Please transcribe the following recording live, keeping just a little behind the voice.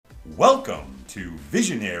Welcome to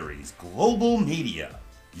Visionaries Global Media,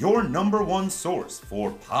 your number one source for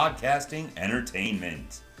podcasting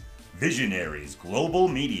entertainment. Visionaries Global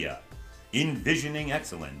Media, envisioning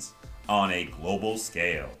excellence on a global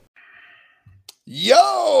scale.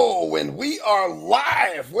 Yo, and we are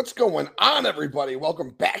live. What's going on, everybody? Welcome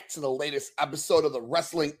back to the latest episode of the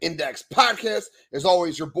Wrestling Index podcast. As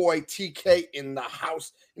always, your boy TK in the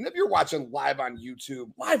house. And if you're watching live on YouTube,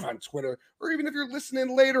 live on Twitter, or even if you're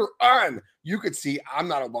listening later on, you could see I'm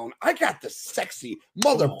not alone. I got the sexy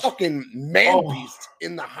motherfucking man beast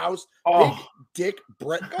in the house. Big Dick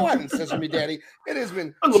Brett. Go ahead and scissor me, daddy. It has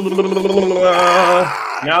been now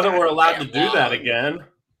that we're allowed to do that again.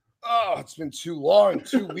 Oh, it's been too long.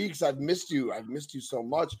 2 weeks. I've missed you. I've missed you so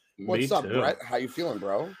much. What's up, Brett? How you feeling,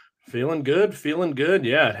 bro? Feeling good.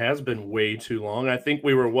 Yeah, it has been way too long. I think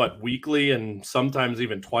we were, weekly and sometimes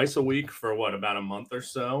even twice a week for, about a month or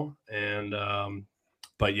so. And,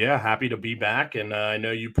 but yeah, happy to be back. And I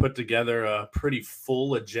know you put together a pretty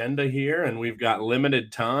full agenda here and we've got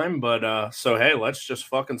limited time. But so, hey, let's just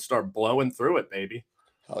fucking start blowing through it, baby.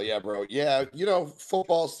 Hell yeah, bro. Yeah,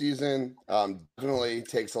 football season definitely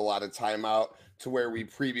takes a lot of time out to where we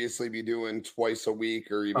previously be doing twice a week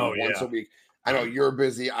or even once a week. I know you're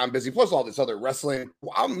busy. I'm busy. Plus all this other wrestling.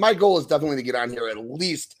 My goal is definitely to get on here at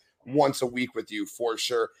least once a week with you for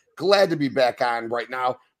sure. Glad to be back on right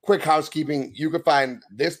now. Quick housekeeping. You can find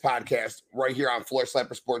this podcast right here on Floor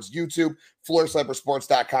Slapper Sports YouTube,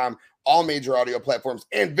 floorslappersports.com, all major audio platforms,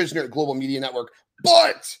 and Visionary Global Media Network.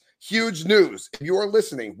 But huge news. If you are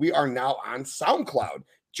listening, we are now on SoundCloud,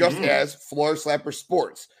 just as Floor Slapper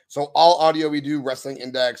Sports. So all audio we do, Wrestling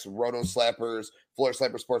Index, Roto Slappers, Floor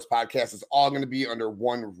Slapper Sports Podcast, is all going to be under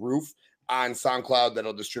one roof on SoundCloud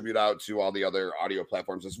that'll distribute out to all the other audio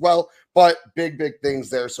platforms as well. But big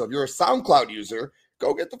things there. So if you're a SoundCloud user,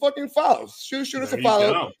 go get the fucking follows. Shoot us a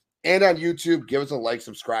follow. And on YouTube, give us a like,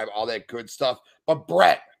 subscribe, all that good stuff. But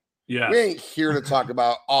Brett, we ain't here to talk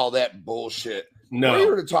about all that bullshit. No. We're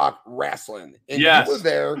here to talk wrestling. And you were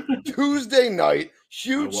there Tuesday night,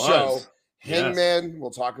 huge show. Hangman,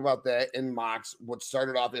 we'll talk about that. And Mox, what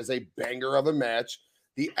started off as a banger of a match.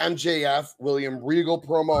 The MJF, William Regal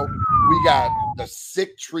promo. We got the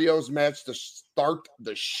Sick Trios match to start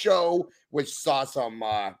the show, which saw some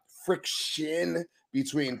friction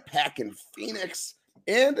between Pac and Phoenix.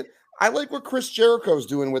 And I like what Chris Jericho's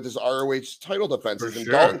doing with his ROH title defenses. And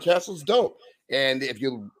Dalton Castle's dope. And if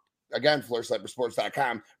you... Again,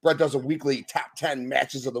 floorslappersports.com. Brett does a weekly top 10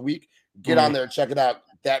 matches of the week. Get on there and check it out.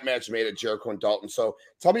 That match made it Jericho and Dalton. So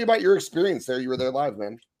tell me about your experience there. You were there live,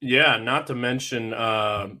 man. Yeah, not to mention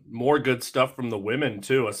more good stuff from the women,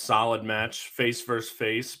 too. A solid match, face versus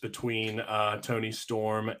face, between Toni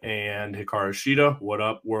Storm and Hikaru Shida. What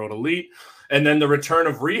up, World Elite? And then the return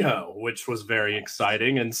of Riho, which was very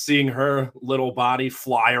exciting. And seeing her little body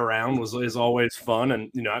fly around is always fun.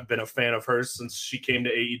 And, I've been a fan of hers since she came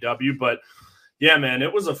to AEW. But, yeah, man,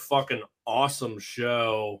 it was a fucking awesome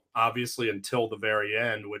show, obviously, until the very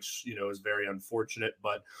end, which, is very unfortunate.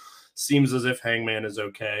 But seems as if Hangman is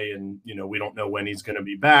okay. And, we don't know when he's going to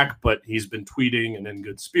be back. But he's been tweeting and in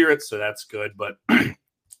good spirits, so that's good. But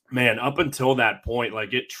man, up until that point,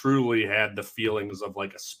 it truly had the feelings of a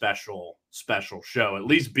special show, at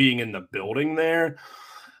least being in the building there.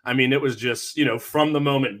 I mean, it was just, from the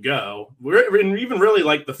moment go. And even really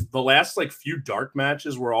the last few dark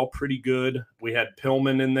matches were all pretty good. We had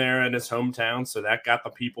Pillman in there in his hometown, so that got the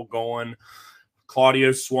people going.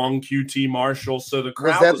 Claudio swung QT Marshall, so the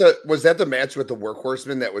crowd was that the match with the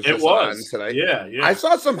Workhorsemen that was just on tonight? Yeah. I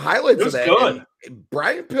saw some highlights of that. Good.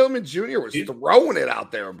 Brian Pillman Jr. was throwing it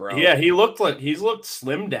out there, bro. Yeah, he's looked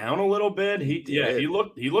slimmed down a little bit. He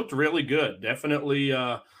looked really good. Definitely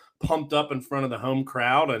pumped up in front of the home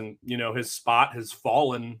crowd, and his spot has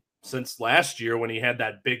fallen since last year when he had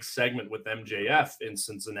that big segment with MJF in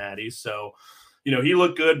Cincinnati. So he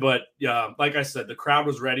looked good, but like I said, the crowd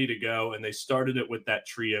was ready to go, and they started it with that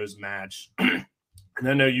trios match. And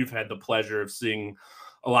I know you've had the pleasure of seeing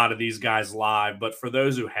a lot of these guys live, but for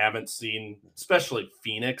those who haven't seen, especially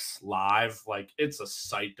Phoenix live, it's a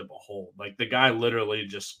sight to behold. The guy literally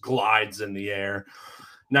just glides in the air.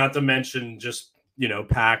 Not to mention just,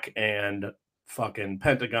 Pac and fucking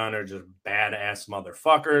Pentagon are just badass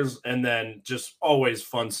motherfuckers. And then just always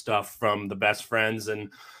fun stuff from the best friends,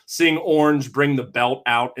 and seeing Orange bring the belt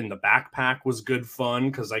out in the backpack was good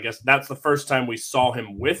fun, because I guess that's the first time we saw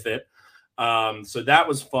him with it. So that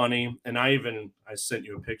was funny. And I sent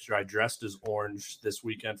you a picture. I dressed as Orange this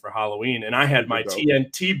weekend for Halloween, and I had my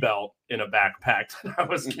TNT belt in a backpack that I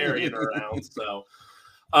was carrying around. So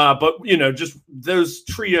But, just those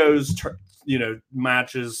trios,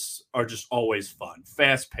 matches are just always fun.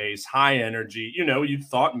 Fast pace, high energy. You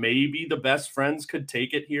thought maybe the best friends could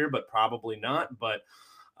take it here, but probably not. But,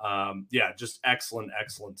 just excellent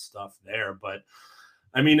stuff there. But,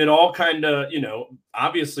 I mean, it all kind of,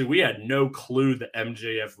 obviously we had no clue the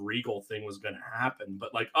MJF Regal thing was going to happen.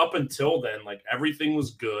 But, up until then, everything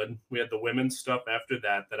was good. We had the women's stuff after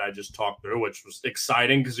that I just talked through, which was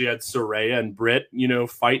exciting because you had Saraya and Britt,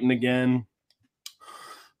 fighting again.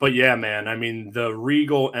 But, yeah, man, I mean, the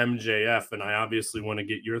Regal MJF, and I obviously want to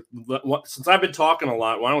get since I've been talking a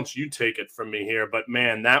lot, why don't you take it from me here? But,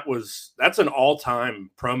 man, that's an all-time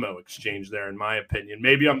promo exchange there, in my opinion.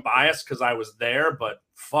 Maybe I'm biased because I was there, but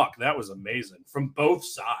fuck, that was amazing from both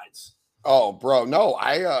sides. Oh, bro, no,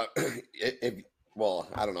 I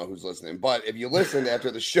don't know who's listening, but if you listened after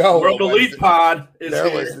the show, World Elite Pod is they're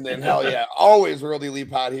here. listening. Hell yeah, always World Elite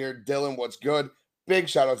Pod here. Dylan, what's good? Big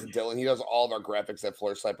shout out to Dylan. He does all of our graphics at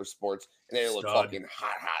Floor Sniper Sports, and they look fucking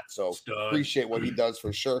hot. So appreciate what he does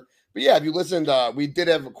for sure. But yeah, if you listened, we did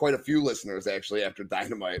have quite a few listeners actually after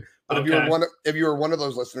Dynamite. But if you were one of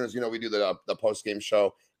those listeners, we do the post game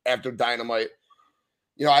show after Dynamite.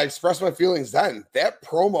 I expressed my feelings then. That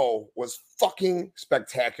promo was fucking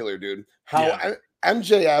spectacular, dude. How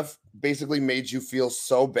MJF basically made you feel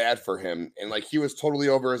so bad for him, and he was totally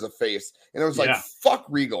over as a face, and it was fuck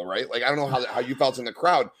Regal, right? I don't know how you felt in the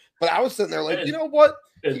crowd, but I was sitting there you know what?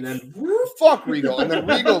 And then fuck Regal, and then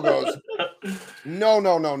Regal goes, no.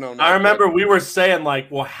 I remember we were saying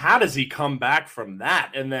well, how does he come back from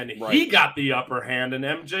that? And then he got the upper hand, and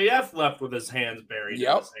MJF left with his hands buried in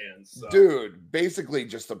his hands. So. Dude, basically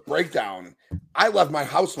just a breakdown. I left my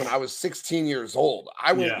house when I was 16 years old.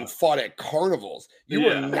 I went and fought at carnivals. You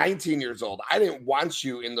were 19 years old. I didn't want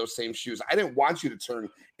you in those same shoes. I didn't want you to turn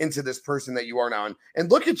into this person that you are now.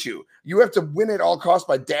 And look at you. You have to win at all costs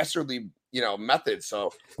by dastardly method.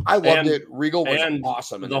 So I loved it. Regal was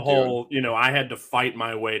awesome. The whole, I had to fight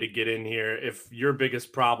my way to get in here. If your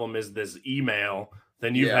biggest problem is this email,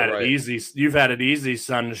 then you've had it easy. You've had it easy,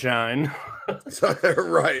 sunshine.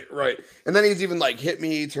 Right. And then he's even hit me,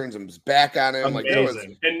 he turns his back on him.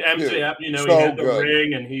 Amazing. And MJF, he had the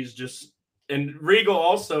ring, and he's just. And Regal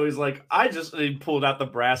also, he's he pulled out the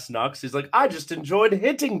brass knucks. He's I just enjoyed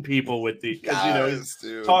hitting people with these. Because,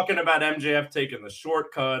 he's talking about MJF taking the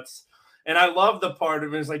shortcuts. And I love the part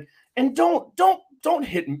of it. It's and don't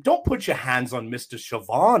hit him. Don't put your hands on Mr.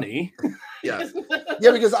 Schiavone. Yeah,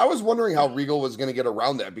 because I was wondering how Regal was going to get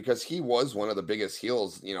around that, because he was one of the biggest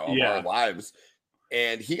heels, of our lives.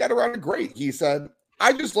 And he got around it great. He said,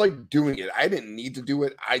 I just like doing it. I didn't need to do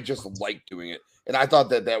it. I just like doing it. And I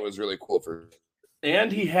thought that was really cool for him.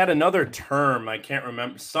 And he had another term, I can't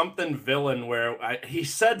remember, something villain, where he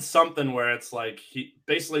said something where it's he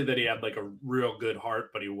basically that he had a real good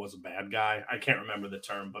heart, but he was a bad guy. I can't remember the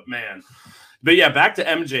term, but man. But yeah, back to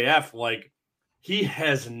MJF, he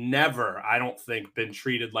has never, I don't think, been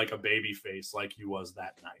treated like a babyface like he was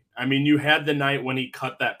that night. I mean, you had the night when he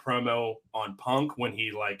cut that promo on Punk, when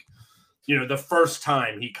he the first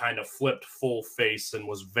time he kind of flipped full face and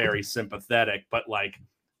was very sympathetic, but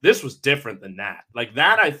this was different than that.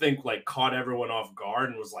 That, I think, caught everyone off guard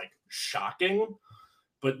and was shocking.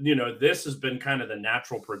 But, this has been kind of the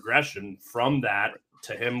natural progression from that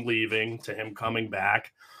to him leaving, to him coming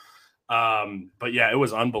back. But yeah, it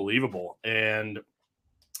was unbelievable. And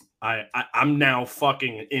I'm now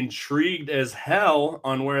fucking intrigued as hell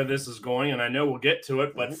on where this is going. And I know we'll get to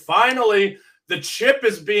it, but finally the chip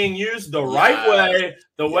is being used the right way,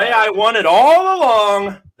 the way I wanted all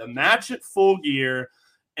along. The match at Full Gear.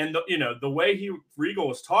 And the way Regal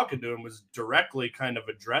was talking to him was directly kind of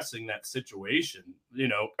addressing that situation,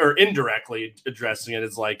 or indirectly addressing it.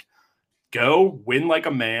 It's go win like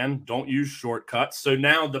a man, don't use shortcuts. So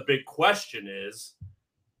now the big question is,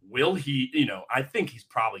 will he? I think he's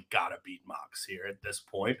probably got to beat Mox here at this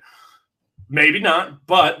point. Maybe not,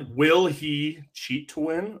 but will he cheat to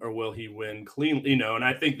win, or will he win cleanly? And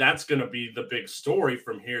I think that's going to be the big story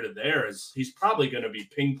from here to there. Is he's probably going to be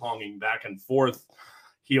ping ponging back and forth.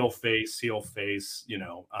 Heel face. It's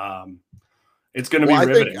going to be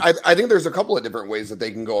riveting. I think there's a couple of different ways that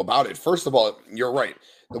they can go about it. First of all, you're right.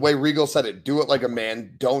 The way Regal said it, do it like a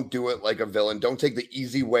man. Don't do it like a villain. Don't take the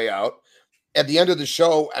easy way out. At the end of the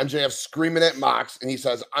show, MJF screaming at Mox, and he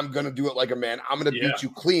says, I'm going to do it like a man. I'm going to beat you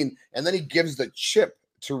clean. And then he gives the chip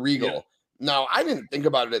to Regal. Yeah. Now, I didn't think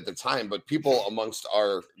about it at the time, but people amongst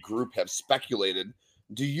our group have speculated.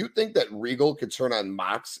 Do you think that Regal could turn on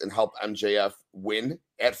Mox and help MJF win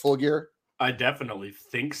at Full Gear? I definitely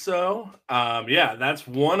think so. Yeah, that's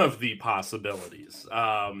one of the possibilities.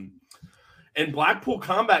 And Blackpool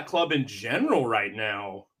Combat Club in general right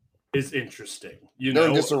now is interesting. They're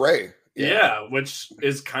in disarray. Yeah, which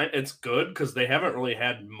is it's good because they haven't really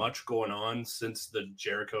had much going on since the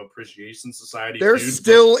Jericho Appreciation Society. They're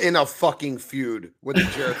still in a fucking feud with the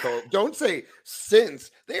Jericho. Don't say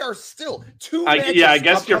since. They are still 2 matches. Yeah, I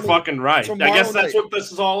guess you're fucking right. I guess that's what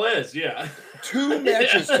this all is. Yeah. 2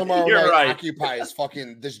 matches tomorrow night occupies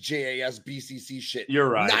fucking this JAS BCC shit. You're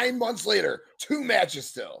right. 9 months later, 2 matches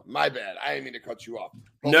still. My bad. I didn't mean to cut you off.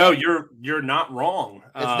 No, you're not wrong.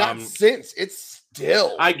 It's not since. It's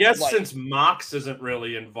still. I guess since Mox isn't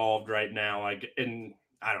really involved right now, I don't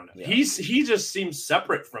know. Yeah. He just seems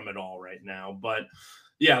separate from it all right now. But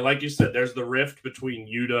yeah, like you said, there's the rift between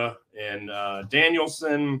Yuta and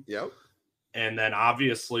Danielson. Yep. And then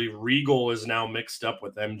obviously Regal is now mixed up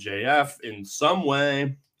with MJF in some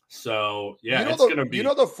way. So yeah, it's gonna be. You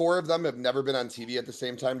know, the 4 of them have never been on TV at the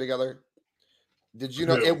same time together. Did you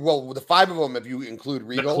know? Well, the 5 of them, if you include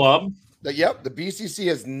Regal, the club. The BCC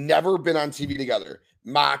has never been on TV together.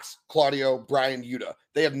 Mox, Claudio, Brian, Yuta.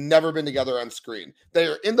 They have never been together on screen.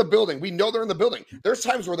 They're in the building. We know they're in the building. There's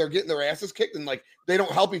times where they're getting their asses kicked and like they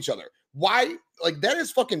don't help each other. Why? Like that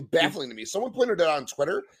is fucking baffling to me. Someone pointed it out on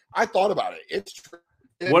Twitter. I thought about it. It's true.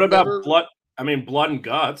 What about blood? I mean, blood and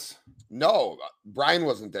guts. No, Brian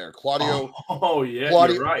wasn't there. Claudio. Oh yeah,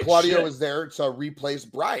 Claudio, you're right. Claudio was there to replace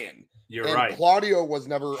Brian. You're right. Claudio was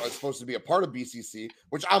never supposed to be a part of BCC,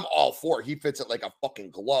 which I'm all for. He fits it like a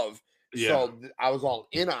fucking glove. Yeah. So I was all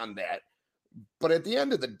in on that. But at the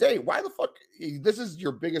end of the day, why the fuck? This is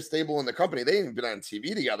your biggest stable in the company. They ain't been on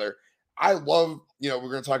TV together. I love, we're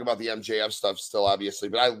going to talk about the MJF stuff still, obviously,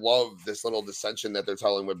 but I love this little dissension that they're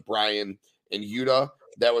telling with Brian and Yuta.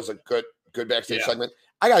 That was a good backstage segment.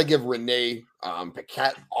 I got to give Renee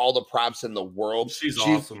Paquette all the props in the world. She's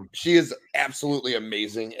awesome. She is absolutely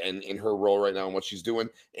amazing in her role right now and what she's doing.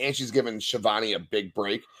 And she's giving Shivani a big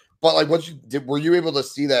break. But like, were you able to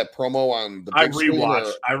see that promo on the big screen?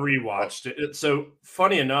 I rewatched it. So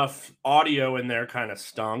funny enough, audio in there kind of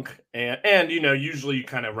stunk, and usually you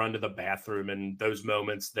kind of run to the bathroom in those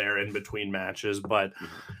moments there in between matches. But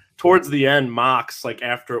towards the end, Mox, like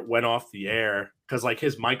after it went off the air, because like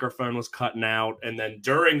his microphone was cutting out, and then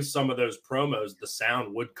during some of those promos, the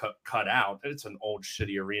sound would cut out. It's an old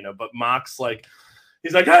shitty arena, but Mox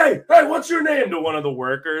he's like, hey, what's your name to one of the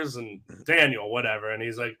workers? And Daniel, whatever. And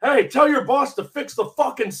he's like, hey, tell your boss to fix the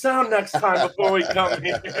fucking sound next time before we come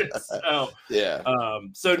here. So, yeah.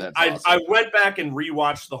 So I went back and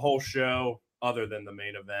rewatched the whole show other than the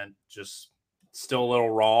main event, just still a little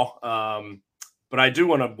raw. But I do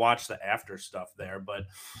want to watch the after stuff there. But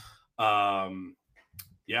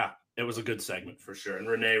yeah, it was a good segment for sure. And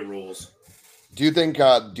Renee rules. Do you think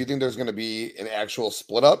there's going to be an actual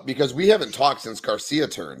split up? Because we haven't talked since Garcia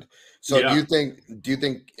turned. So do you think,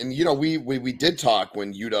 and we did talk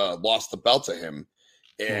when Yuta lost the belt to him,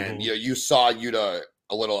 and you saw Yuta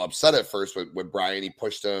a little upset at first with Brian. He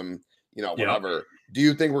pushed him, whatever. Yep. Do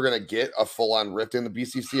you think we're going to get a full on rift in the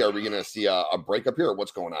BCC? Are we going to see a breakup here? Or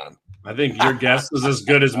what's going on? I think your guess is as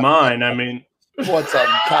good as mine. I mean, what's up,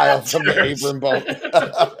 Kyle from the Apron Boat?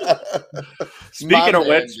 Speaking of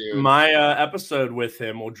which, my episode with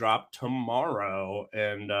him will drop tomorrow,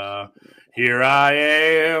 and here I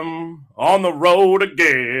am on the road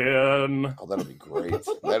again. Oh, that'll be great.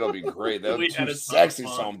 That'll be great. That'll be two sexy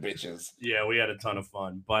son bitches. Yeah, we had a ton of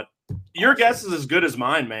fun. But your guess is as good as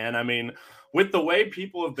mine, man. I mean, with the way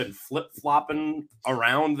people have been flip-flopping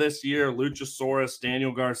around this year, Luchasaurus,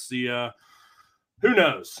 Daniel Garcia, who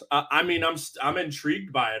knows? I mean, I'm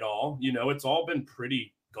intrigued by it all. It's all been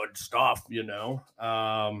pretty good stuff. It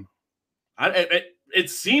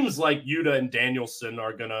seems like Yuta and Danielson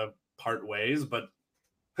are gonna part ways, but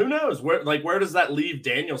who knows? Where does that leave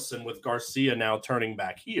Danielson with Garcia now turning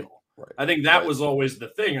back heel? Right. I think that was always the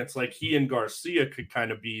thing. It's like he and Garcia could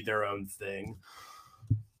kind of be their own thing.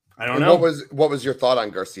 I don't know. What was your thought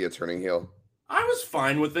on Garcia turning heel? I was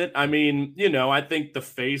fine with it. I mean, I think the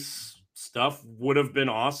face stuff would have been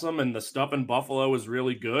awesome, and the stuff in Buffalo was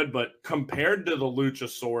really good, but compared to the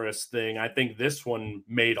Luchasaurus thing, I think this one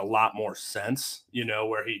made a lot more sense,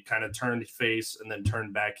 where he kind of turned face and then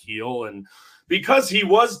turned back heel, and because he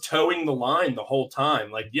was towing the line the whole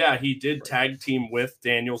time, he did tag team with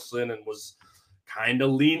Danielson and was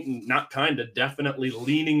definitely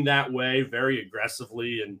leaning that way very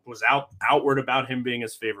aggressively, and was outward about him being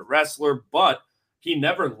his favorite wrestler, but he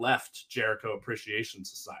never left Jericho Appreciation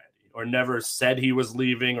Society or never said he was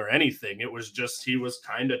leaving or anything. It was just he was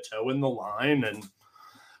kind of towing the line. And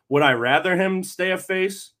would I rather him stay a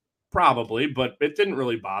face? Probably, but it didn't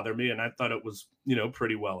really bother me, and I thought it was,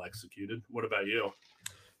 pretty well executed. What about you?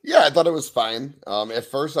 Yeah, I thought it was fine. At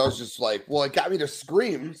first, I was just like, well, it got me to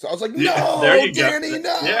scream. So I was like, no, there you Danny, go.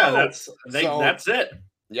 no. Yeah, that's it.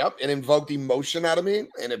 Yep, it invoked emotion out of me.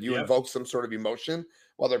 And if you invoke some sort of emotion,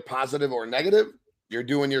 whether positive or negative, you're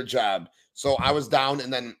doing your job. So I was down,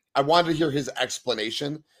 and then I wanted to hear his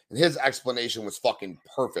explanation, and his explanation was fucking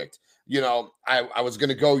perfect. You know, I was going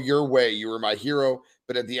to go your way. You were my hero.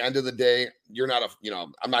 But at the end of the day, you're not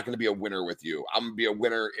I'm not going to be a winner with you. I'm going to be a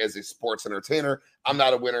winner as a sports entertainer. I'm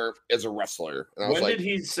not a winner as a wrestler. And I was when did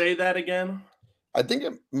he say that again? I think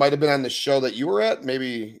it might have been on the show that you were at.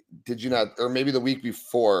 Maybe did you not? Or maybe the week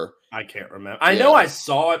before. I can't remember. I know I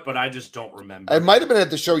saw it, but I just don't remember. It might have been at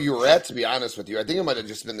the show you were at, to be honest with you. I think it might have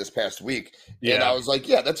just been this past week. Yeah. And I was like,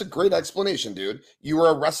 yeah, that's a great explanation, dude. You were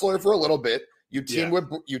a wrestler for a little bit. You teamed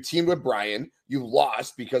with Brian. You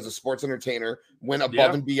lost because a sports entertainer went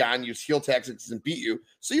above and beyond, used heel tactics and beat you.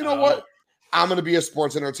 So you know what? I'm going to be a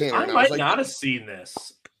sports entertainer. I might not have seen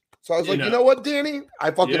this. So I was like, you know what, Danny? I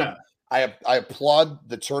applaud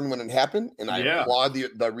the turn when it happened, and I applaud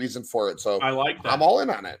the reason for it. So I like that. I'm all in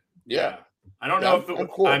on it. Yeah. I don't know if it was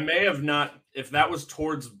cool. I may have not, if that was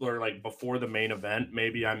towards or like before the main event,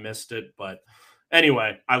 maybe I missed it, but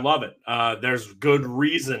anyway, I love it. There's good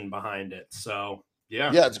reason behind it. So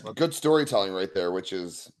yeah. Yeah, it's good storytelling right there, which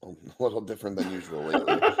is a little different than usual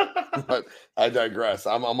lately. But I digress.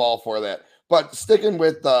 I'm all for that. But sticking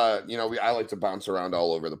with I like to bounce around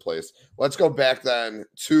all over the place. Let's go back then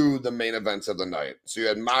to the main events of the night. So you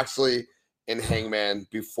had Moxley and Hangman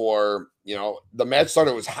before, the match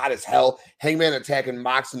started. It was hot as hell. Hangman attacking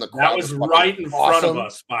Mox in the crowd. That was right in front of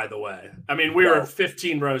us, by the way. I mean, we were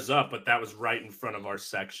 15 rows up, but that was right in front of our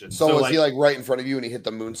section. So was he like right in front of you and he hit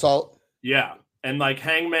the moonsault? Yeah. And like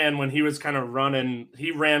Hangman, when he was kind of running, he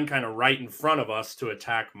ran kind of right in front of us to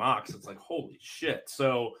attack Mox. It's like, holy shit.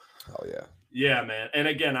 So, oh yeah. Yeah, man. And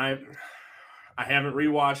again, I haven't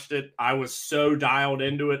rewatched it. I was so dialed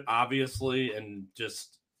into it, obviously, and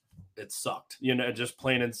just it sucked. Just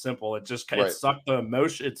plain and simple. It sucked the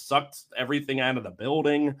emotion. It sucked everything out of the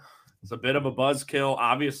building. It's a bit of a buzzkill.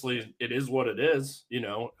 Obviously, it is what it is.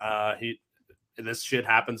 This shit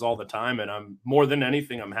happens all the time, and I'm more than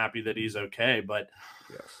anything, I'm happy that he's okay. But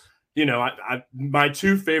my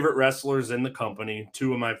two favorite wrestlers in the company,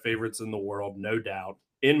 two of my favorites in the world, no doubt.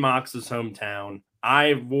 In Mox's hometown,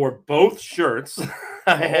 I wore both shirts.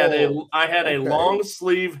 I had a long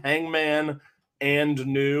sleeve Hangman and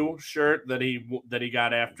New shirt that he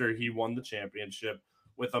got after he won the championship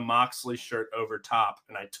with a Moxley shirt over top,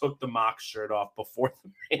 and I took the Mox shirt off before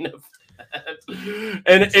the main event.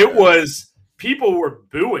 And it was people were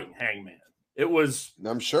booing Hangman. It was,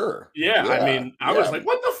 I'm sure. Yeah. I mean, I was like,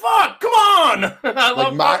 what the fuck? Come on. I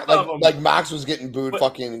love both of them. Like Mox was getting booed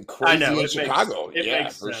fucking crazy in Chicago. It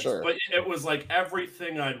makes for sense. Sure. But it was like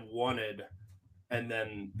everything I'd wanted and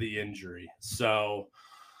then the injury. So,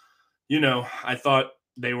 I thought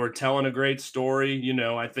they were telling a great story.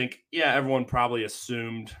 I think, everyone probably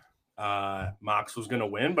assumed Mox was going to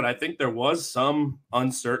win, but I think there was some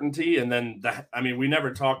uncertainty. And then, we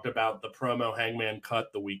never talked about the promo Hangman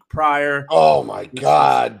cut the week prior. Oh my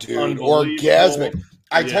God, dude. Orgasmic.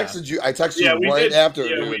 I texted you right after.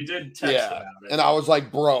 Yeah, we did text about it. And I was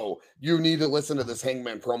like, bro, you need to listen to this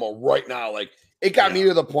Hangman promo right now. Like, it got me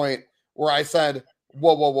to the point where I said,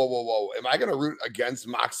 whoa. Am I going to root against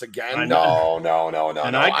Mox again? No.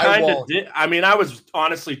 And I kind of did. I mean, I was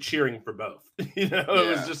honestly cheering for both. It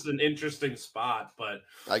was just an interesting spot, but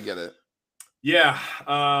I get it. Yeah.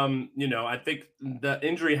 I think the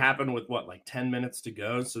injury happened with 10 minutes to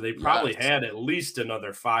go. So they probably had at least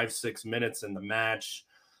another 5-6 minutes in the match.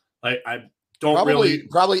 Like I don't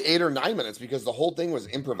probably 8 or 9 minutes because the whole thing was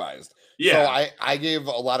improvised. Yeah. So I gave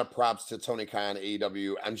a lot of props to Tony Khan,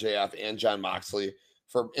 AEW, MJF, and Jon Moxley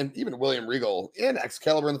and even William Regal and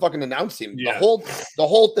Excalibur and the fucking announce team. Yeah. The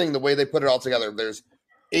whole thing, the way they put it all together. There's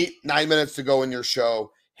 8-9 minutes to go in your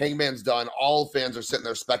show. Hangman's done. All fans are sitting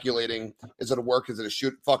there speculating. Is it a work? Is it a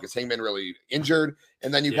shoot? Fuck, is Hangman really injured?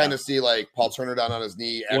 And then you kind of see like Paul Turner down on his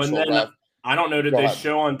knee. I don't know. Did they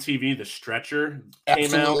show on TV the stretcher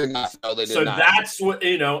came out? Not. No, they did so not. That's what,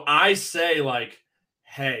 I say like,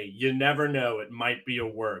 hey, you never know. It might be a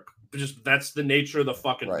work. Just that's the nature of the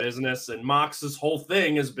fucking business. And Mox's whole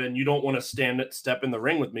thing has been, you don't want to step in the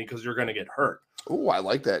ring with me because you're going to get hurt. Oh, I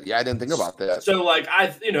like that. Yeah, I didn't think about that. So like,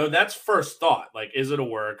 that's first thought. Like, is it a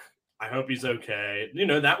work? I hope he's okay.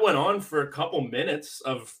 That went on for a couple minutes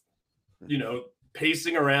of,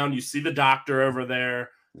 pacing around. You see the doctor over there.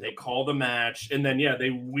 They call the match. And then, they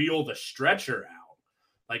wheel the stretcher out,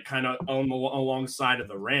 like kind of alongside of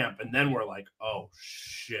the ramp. And then we're like, oh,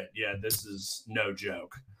 shit. Yeah, this is no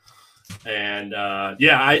joke. And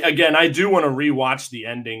I do want to rewatch the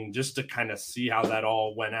ending just to kind of see how that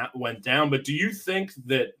all went down. But do you think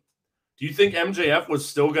MJF was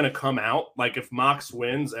still going to come out? Like if Mox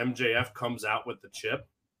wins, MJF comes out with the chip?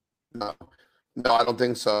 No, I don't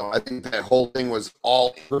think so. I think that whole thing was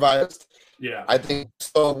all improvised. Yeah. I think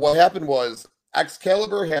so. What happened was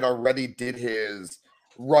Excalibur had already did his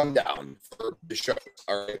rundown for the show.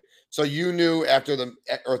 All right. So you knew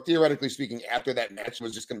or theoretically speaking, after that match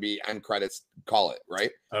was just going to be end credits, call it,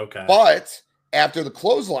 right? Okay. But after the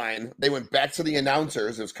clothesline, they went back to the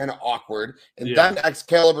announcers. It was kind of awkward. And then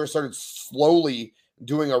Excalibur started slowly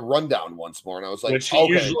doing a rundown once more. And I was like, which he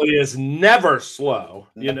usually is never slow.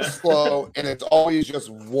 Slow. And it's always just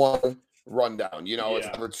one rundown. It's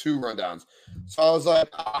never two rundowns. So I was like,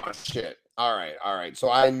 oh, shit. All right. So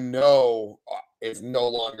I know it's no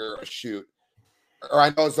longer a shoot. Or I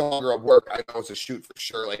know it's no longer a work. I know it's a shoot for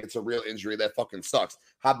sure. Like, it's a real injury. That fucking sucks.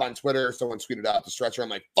 Hop on Twitter. Someone tweeted out the stretcher. I'm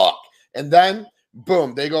like, fuck. And then,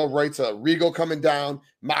 boom, they go right to Regal coming down.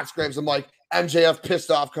 Mox grabs him like MJF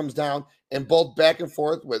pissed off comes down. And both back and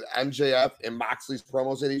forth with MJF and Moxley's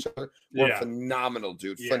promos at each other were phenomenal,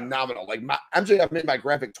 dude. Yeah. Phenomenal. Like, MJF made my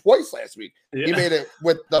graphic twice last week. Yeah. He made it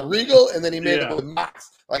with the Regal, and then he made it with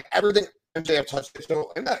Mox. Like, everything MJF touched the show,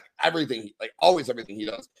 and not everything, like always everything he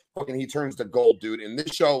does, fucking he turns to gold, dude. And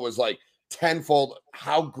this show was like tenfold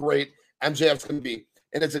how great MJF's going to be.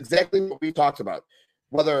 And it's exactly what we talked about.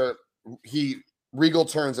 Whether Regal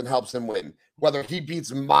turns and helps him win, whether he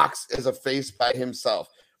beats Mox as a face by himself,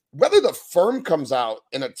 whether the Firm comes out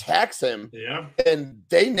and attacks him, and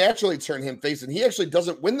they naturally turn him face, and he actually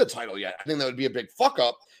doesn't win the title yet. I think that would be a big fuck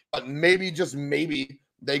up, but maybe, just maybe,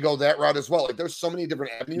 they go that route as well. Like, there's so many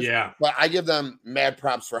different avenues. Yeah. But I give them mad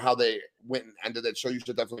props for how they went and ended that show. You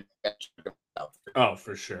should definitely check it out. Oh,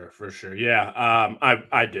 for sure. Yeah.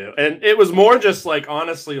 I do. And it was more just like,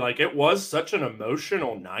 honestly, like, it was such an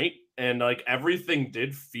emotional night, and like everything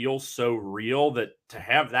did feel so real that to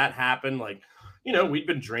have that happen, like, we'd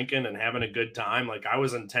been drinking and having a good time. Like, I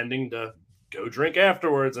was intending to go drink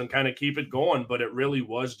afterwards and kind of keep it going, but it really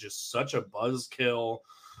was just such a buzzkill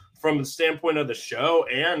from the standpoint of the show.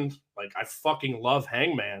 And like, I fucking love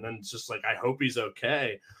Hangman, and it's just like, I hope he's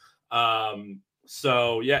okay.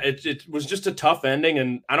 So yeah, it was just a tough ending,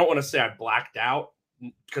 and I don't want to say I blacked out,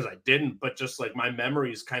 because I didn't, but just like my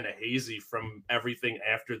memory is kind of hazy from everything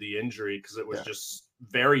after the injury, because it was just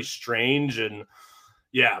very strange. And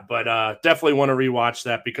but definitely want to rewatch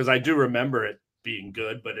that, because I do remember it being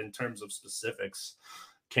good, but in terms of specifics,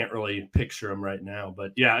 can't really picture them right now.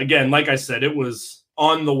 But yeah, again, like I said, it was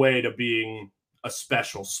on the way to being a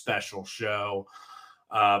special show.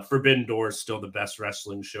 Forbidden Door is still the best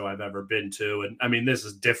wrestling show I've ever been to. And I mean, this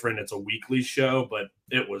is different. It's a weekly show, but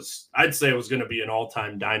I'd say it was going to be an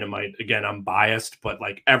all-time Dynamite. Again, I'm biased, but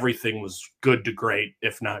like everything was good to great,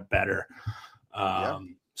 if not better.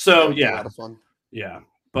 So yeah, a lot of fun. Yeah.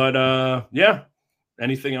 But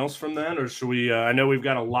anything else from that, or should we? I know we've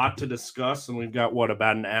got a lot to discuss, and we've got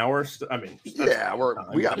about an hour. I mean, I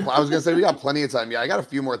was gonna say we got plenty of time. Yeah, I got a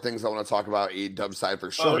few more things I want to talk about AEW side for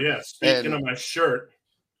sure. Oh yeah, speaking of my shirt,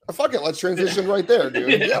 fuck it, let's transition right there,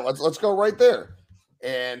 dude. Yeah, let's go right there.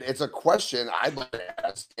 And it's a question I'd like to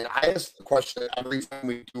ask, and I ask the question every time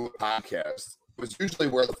we do a podcast. It was usually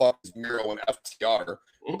where the fuck is Miro and FTR,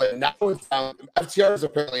 but now it's FTR is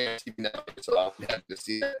apparently on TV now, so I'm happy to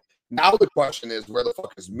see that. Now the question is, where the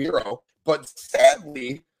fuck is Miro? But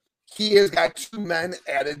sadly, he has got two men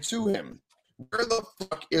added to him. Where the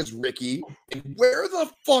fuck is Ricky? And where the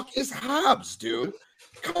fuck is Hobbs, dude?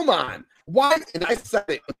 Come on. Why? And I said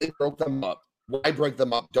it, but they broke them up. Why break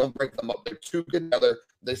them up? Don't break them up. They're too good together.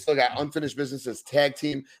 They still got unfinished business as tag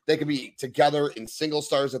team. They could be together in single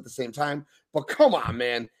stars at the same time. But come on,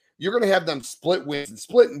 man. You're going to have them split wins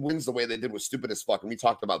the way they did with Stupid as Fuck. And we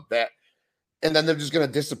talked about that. And then they're just going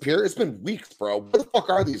to disappear. It's been weeks, bro. Where the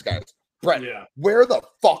fuck are these guys? Brett, where the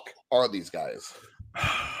fuck are these guys?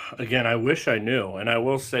 Again, I wish I knew. And I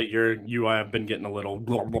will say you have been getting a little.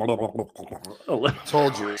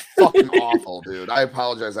 Told you. It's fucking awful, dude. I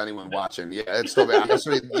apologize to anyone watching. Yeah, it's so bad.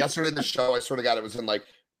 Yesterday in the show, I sort of got it was in like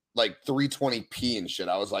 320p and shit.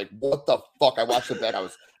 I was like, what the fuck? I watched it back.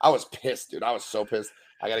 I was pissed, dude. I was so pissed.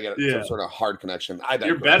 I got to get some sort of hard connection.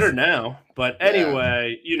 You're better now. But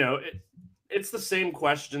anyway, it's the same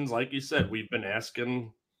questions, like you said, we've been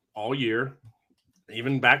asking all year,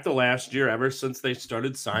 even back to last year, ever since they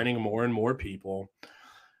started signing more and more people.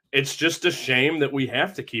 It's just a shame that we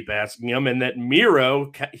have to keep asking them, and that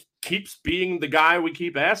Miro keeps being the guy we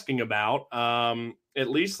keep asking about. At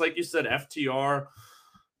least, like you said, FTR,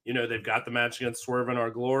 they've got the match against Swerve in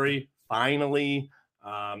Our Glory, finally.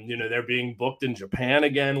 They're being booked in Japan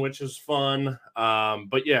again, which is fun.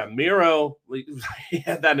 But yeah, Miro, he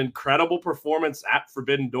had that incredible performance at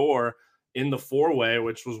Forbidden Door in the 4-way,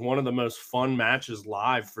 which was one of the most fun matches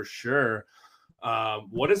live for sure.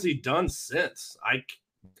 What has he done since?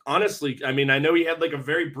 Honestly, I mean, I know he had like a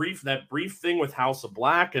very brief thing with House of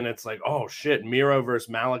Black, and it's like, oh shit, Miro versus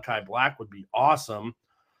Malachi Black would be awesome.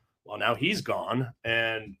 Well, now he's gone,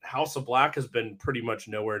 and House of Black has been pretty much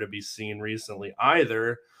nowhere to be seen recently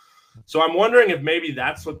either. So I'm wondering if maybe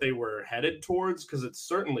that's what they were headed towards, because it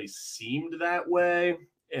certainly seemed that way,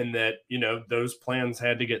 and that, those plans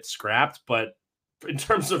had to get scrapped. But in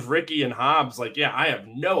terms of Ricky and Hobbs, like, yeah, I have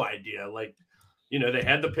no idea. Like, they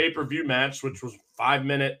had the pay-per-view match, which was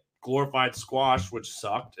 5-minute glorified squash, which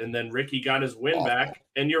sucked, and then Ricky got his win back.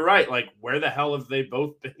 And you're right, like, where the hell have they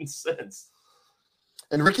both been since?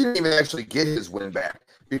 And Ricky didn't even actually get his win back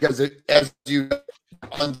because as you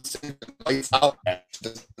lights out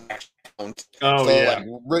doesn't actually count. Oh, so, yeah.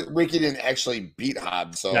 Like, Ricky didn't actually beat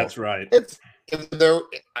Hobbs. So that's right.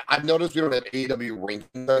 I've noticed we don't have AEW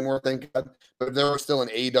rankings anymore, thank God. But if there was still an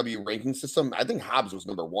AEW ranking system, I think Hobbs was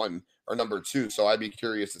number 1 or number 2. So I'd be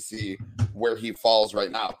curious to see where he falls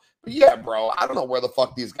right now. But yeah, bro, I don't know where the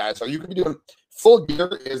fuck these guys are. You could be doing Full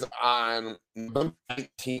Gear is on November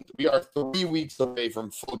 19th. We are 3 weeks away from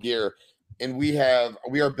Full Gear, and we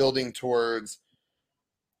are building towards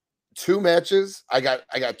 2 matches. I got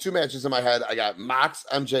 2 matches in my head. I got Mox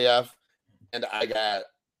MJF, and I got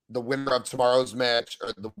the winner of tomorrow's match,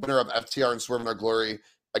 or the winner of FTR and Swerve in Our Glory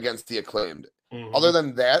against the Acclaimed. Mm-hmm. Other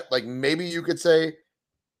than that, like, maybe you could say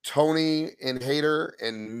Tony and Hayter,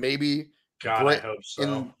 and maybe God, I hope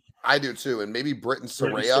so. I do too, and maybe Britt and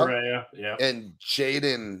Saraya, yeah, and Jade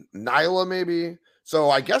and Nyla, maybe.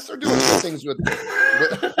 So I guess they're doing some things with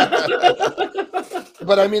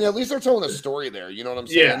but I mean, at least they're telling a story there. You know what I'm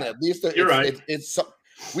saying? Yeah, at least you're right. It's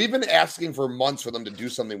we've been asking for months for them to do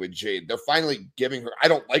something with Jade. They're finally giving her. I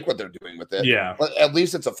don't like what they're doing with it. Yeah, but at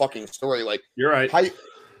least it's a fucking story. Like, you're right. How you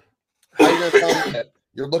gonna tell me that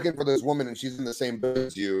you're looking for this woman and she's in the same boat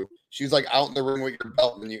as you? She's like out in the ring with your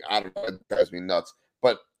belt, and I don't know. It drives me nuts.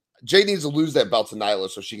 But Jade needs to lose that belt to Nyla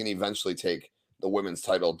so she can eventually take the women's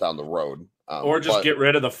title down the road. Or just get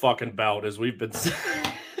rid of the fucking belt, as we've been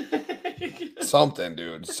saying. Something,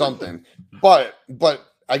 dude. Something. But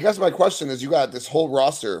I guess my question is, you got this whole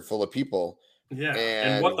roster full of people. Yeah.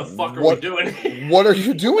 And what the fuck are we doing? What are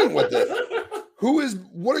you doing with it?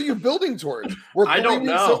 What are you building towards? I don't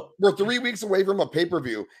know. We're 3 weeks away from a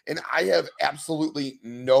pay-per-view, and I have absolutely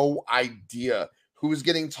no idea who's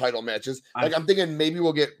getting title matches. Like, I'm thinking maybe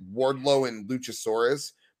we'll get Wardlow and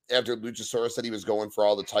Luchasaurus after Luchasaurus said he was going for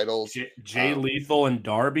all the titles. Jay Lethal and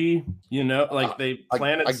Darby, they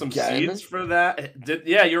planted some seeds for that.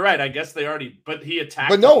 Yeah, you're right. I guess they already, but he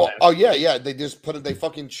attacked. But no, yeah. They just they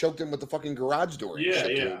fucking choked him with the fucking garage door.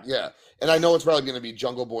 Yeah. And I know it's probably going to be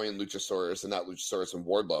Jungle Boy and Luchasaurus, and not Luchasaurus and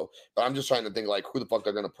Wardlow. But I'm just trying to think, like, who the fuck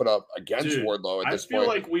they're going to put up against Wardlow at this point. I feel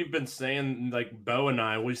like we've been saying, like, Bo and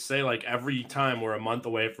I, we say, like, every time we're a month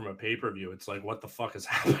away from a pay-per-view, it's like, what the fuck is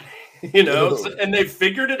happening? And they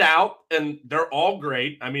figured it out, and they're all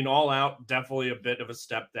great. I mean, All Out, definitely a bit of a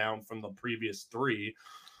step down from the previous 3.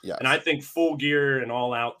 Yeah. And I think Full Gear and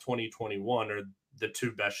All Out 2021 are the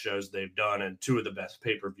 2 best shows they've done, and 2 of the best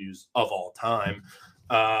pay-per-views of all time.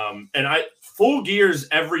 Full Gears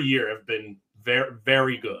every year have been very,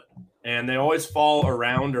 very good, and they always fall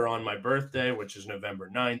around or on my birthday, which is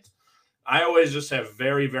November 9th. I always just have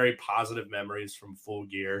very, very positive memories from Full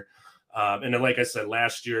Gear. And then, like I said,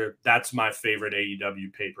 last year, that's my favorite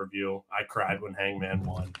AEW pay-per-view. I cried when Hangman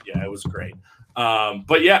won. Yeah, it was great.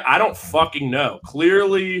 But yeah, I don't fucking know.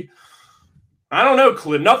 Clearly, I don't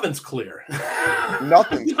know. Nothing's clear.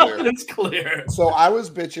 Nothing's clear. So I was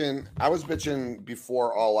bitching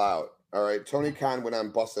before All Out. All right. Tony Khan went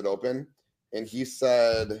on Busted Open, and he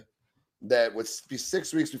said that would be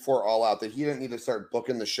 6 weeks before All Out that he didn't need to start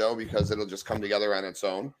booking the show because it'll just come together on its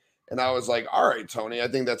own. And I was like, all right, Tony, I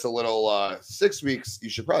think that's a little 6 weeks. You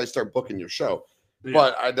should probably start booking your show. Yeah.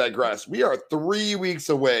 But I digress. We are 3 weeks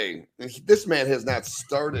away, and this man has not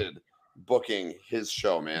started booking his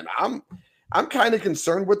show, man. I'm kind of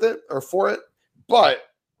concerned with it or for it, but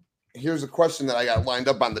here's a question that I got lined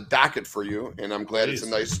up on the docket for you, and I'm glad it's a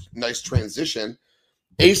nice transition.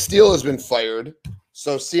 Ace Steel has been fired,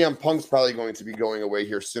 so CM Punk's probably going to be going away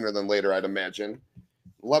here sooner than later, I'd imagine.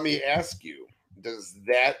 Let me ask you, does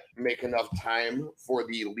that make enough time for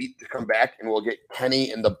the Elite to come back, and we'll get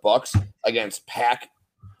Kenny and the Bucks against Pac,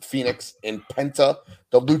 Phoenix, and Penta,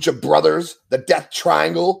 the Lucha Brothers, the Death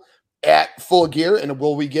Triangle, at Full Gear? And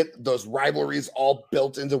will we get those rivalries all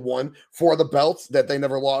built into one for the belts that they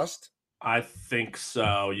never lost? I think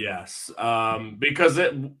so, yes. Because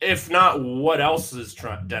if not, what else is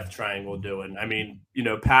Death Triangle doing? I mean,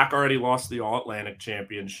 Pac already lost the All-Atlantic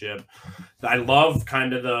Championship. I love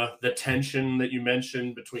kind of the tension that you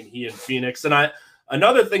mentioned between he and Phoenix. And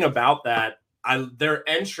another thing about that, their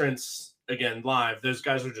entrance, again, live, those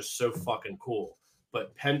guys are just so fucking cool.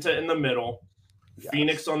 But Penta in the middle, yes.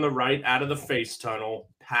 Phoenix on the right out of the face tunnel,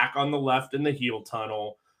 Pac on the left in the heel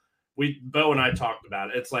tunnel. Bo and I talked about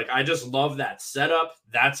it. It's like, I just love that setup.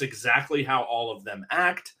 That's exactly how all of them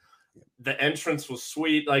act. The entrance was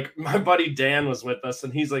sweet. Like, my buddy Dan was with us,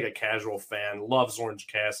 and he's like a casual fan, loves Orange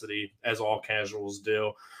Cassidy, as all casuals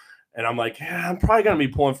do. And I'm like, yeah, I'm probably going to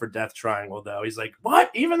be pulling for Death Triangle, though. He's like, what?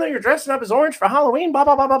 Even though you're dressing up as orange for Halloween? Blah,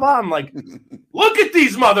 blah, blah, blah, blah. I'm like, look at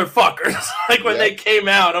these motherfuckers. Like, when they came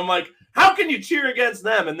out, I'm like, how can you cheer against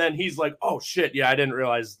them? And then he's like, oh, shit, yeah, I didn't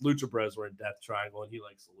realize Lucha Bros were in Death Triangle, and he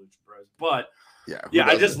likes the Lucha Bros. But, yeah,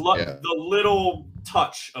 I just love the little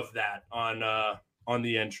touch of that on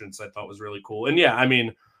the entrance. I thought was really cool. And, yeah, I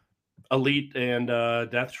mean, Elite and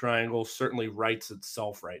Death Triangle certainly writes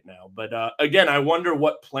itself right now. But, again, I wonder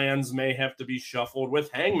what plans may have to be shuffled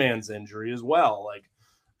with Hangman's injury as well. Like,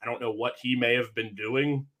 I don't know what he may have been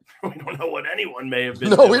doing. We don't know what anyone may have been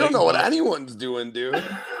doing. No, we don't know what anyone's doing, dude.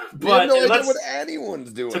 We have no idea what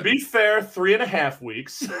anyone's doing. To be fair, 3.5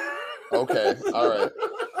 weeks. Okay, all right.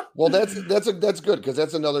 Well, that's good, because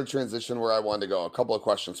that's another transition where I wanted to go. A couple of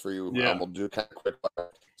questions for you. Yeah. We'll do kind of quick.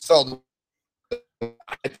 So,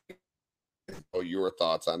 I think your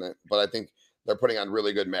thoughts on it, but I think they're putting on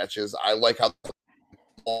really good matches. I like how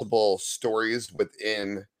multiple stories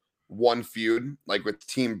within one feud, like with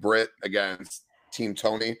Team Britt against Team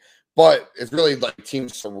Tony, but it's really like Team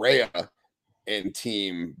Saraya and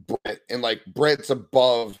Team Britt, and like Britt's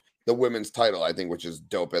above the women's title, I think, which is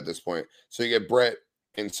dope at this point. So you get Britt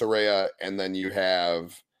and Saraya, and then you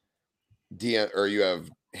have you have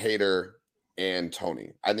Hayter and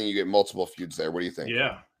Tony. I think you get multiple feuds there. What do you think?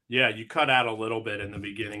 Yeah, you cut out a little bit in the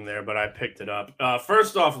beginning there, but I picked it up.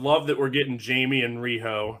 First off, love that we're getting Jamie and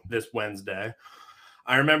Riho this Wednesday.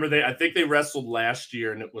 I remember I think they wrestled last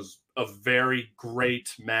year, and it was a very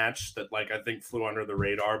great match that, like, I think flew under the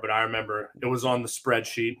radar, but I remember it was on the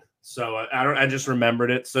spreadsheet. So I just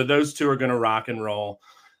remembered it. So those two are going to rock and roll.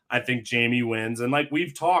 I think Jamie wins. And like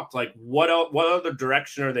we've talked, like what other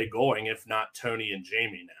direction are they going if not Tony and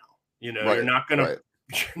Jamie now? Right, you're not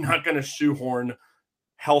going to shoehorn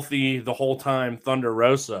healthy the whole time Thunder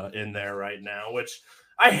Rosa in there right now, which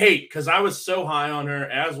I hate, because I was so high on her,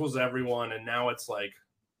 as was everyone, and now it's like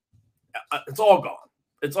it's all gone.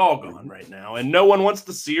 It's all gone right now, and no one wants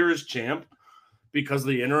to see her as champ because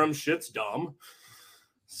the interim shit's dumb.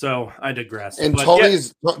 So I digress. And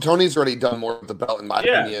Tony's already done more with the belt, in my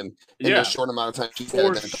opinion, in a short amount of time she's had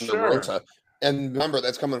than Thunder Rosa. And remember,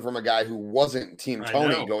 that's coming from a guy who wasn't Team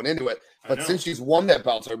Tony going into it. But since she's won that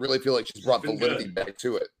belt, I really feel like she's brought validity back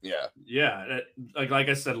to it. Yeah. Yeah. Like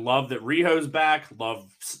I said, love that Riho's back.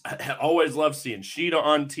 Always love seeing Sheeta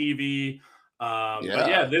on TV. But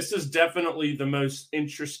yeah, this is definitely the most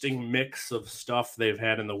interesting mix of stuff they've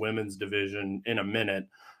had in the women's division in a minute.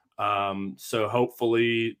 So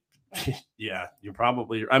hopefully, yeah,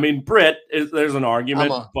 I mean, Britt, there's an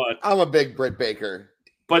argument, but I'm a big Britt Baker.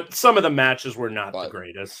 But some of the matches were not the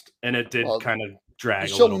greatest, and it did kind of drag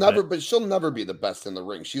a little bit. But she'll never be the best in the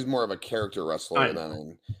ring. She's more of a character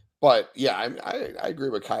wrestler But yeah, I agree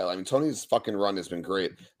with Kyle. I mean, Tony's fucking run has been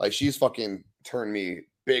great. Like, she's fucking turned me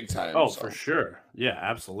big time. Oh, for sure. Yeah,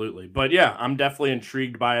 absolutely. But yeah, I'm definitely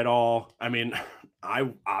intrigued by it all. I mean,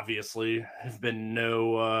 I obviously have been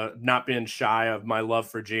not being shy of my love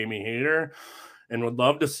for Jamie Hayter, and would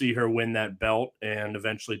love to see her win that belt and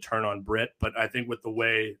eventually turn on Britt. But I think with the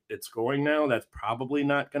way it's going now, that's probably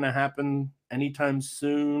not going to happen anytime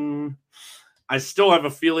soon. I still have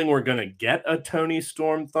a feeling we're going to get a Tony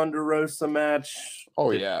Storm Thunder Rosa match.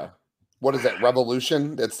 Oh, yeah. What is that,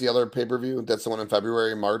 Revolution? That's the other pay-per-view? That's the one in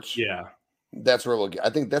February, March? Yeah. That's where we'll get. I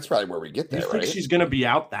think that's probably where we get that, right? You think she's going to be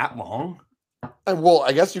out that long? Well,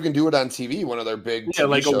 I guess you can do it on TV. One of their big TV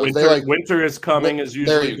like shows. Winter is coming is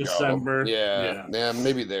usually December. Yeah,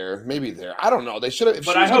 maybe there. I don't know. They should have.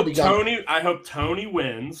 But I hope Tony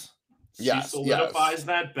wins. She solidifies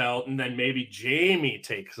that belt, and then maybe Jamie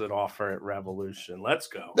takes it off her at Revolution. Let's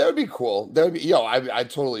go. That would be cool. I'd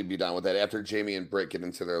totally be down with that after Jamie and Britt get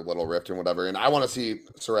into their little rift and whatever. And I want to see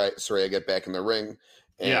Saraya get back in the ring.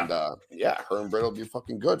 And her and Britt will be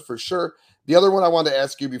fucking good for sure. The other one I wanted to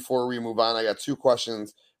ask you before we move on, I got two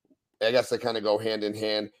questions. I guess they kind of go hand in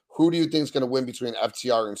hand. Who do you think is going to win between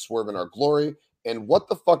FTR and Swerve in Our Glory? And what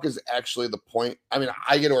the fuck is actually the point? I mean,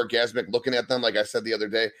 I get orgasmic looking at them. Like I said the other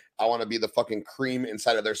day, I want to be the fucking cream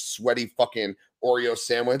inside of their sweaty fucking Oreo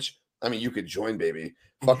sandwich. I mean, you could join, baby.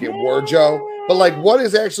 Fucking Warjo. But like, what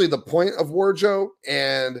is actually the point of Warjo?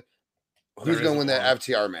 And who's going to win that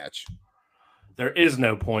FTR match? There is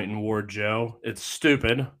no point in Ward Joe. It's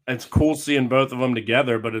stupid. It's cool seeing both of them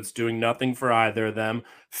together, but it's doing nothing for either of them.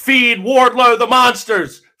 Feed Wardlow the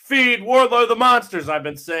monsters! Feed Wardlow the monsters! I've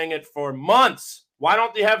been saying it for months. Why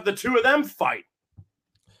don't they have the two of them fight?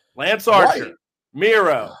 Lance Archer, right.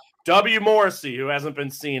 Miro, W. Morrissey, who hasn't been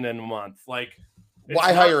seen in a month. Like,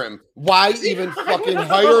 why hire him? Why even fucking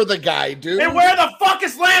hire the guy, dude? And where the fuck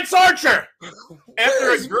is Lance Archer?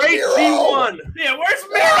 After a great Miro? G1. Yeah, where's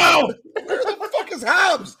Miro? Where the fuck is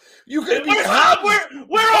Hobbs? You could be Hobbs.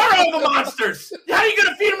 Where are all the monsters? How are you going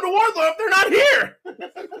to feed them to Wardlow if they're not here?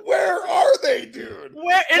 Where are they, dude?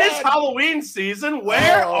 It is Halloween season.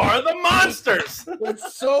 Where are the monsters?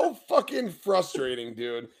 It's so fucking frustrating,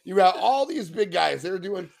 dude. You got all these big guys. They're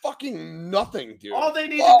doing fucking nothing, dude. All they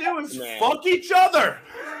need to do is fuck each other.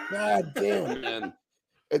 God damn, man.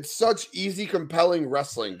 It's such easy, compelling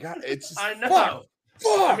wrestling. God, it's just, I know.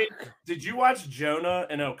 Fuck. I mean, did you watch Jonah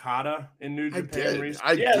and Okada in New Japan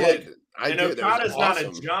recently? I did. And Okada's not a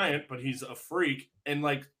giant, but he's a freak. And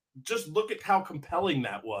like, just look at how compelling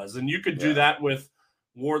that was. And you could do that with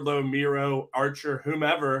Wardlow, Miro, Archer,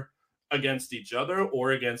 whomever against each other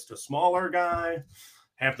or against a smaller guy.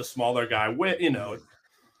 Have the smaller guy win, you know.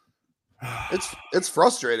 It's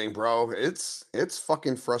frustrating, bro. It's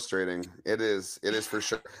fucking frustrating. It is for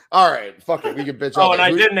sure. All right, fuck it. We can bitch. Oh, and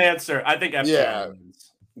I didn't answer. I think FTR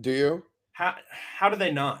wins. Do you? How do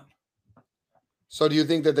they not? So do you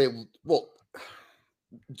think that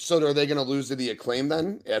so are they going to lose to the Acclaim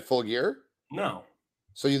then at Full Gear? No.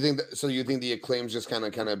 So you think the Acclaim's just kind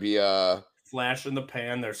of be flash in the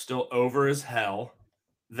pan? They're still over as hell.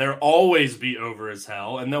 They'll always be over as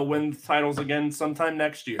hell, and they'll win titles again sometime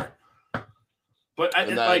next year. But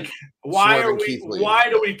why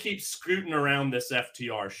do we keep scooting around this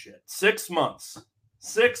FTR shit? 6 months.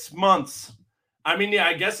 6 months. I mean, yeah,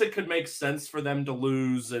 I guess it could make sense for them to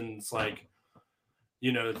lose, and it's like,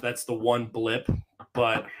 you know, that's the one blip,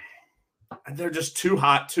 but they're just too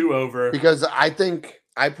hot, too over. Because I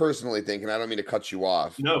personally think, and I don't mean to cut you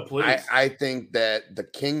off. No, please. I think that the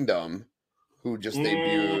Kingdom, who just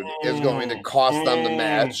debuted, is going to cost them the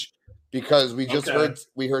match. Because we just heard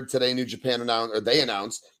today New Japan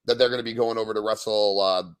announced that they're going to be going over to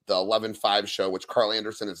wrestle the 11-5 show, which Karl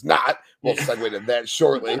Anderson is not. We'll segue to that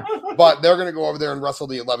shortly. But they're going to go over there and wrestle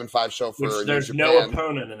the 11-5 show for New there's Japan. No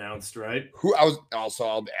opponent announced, right?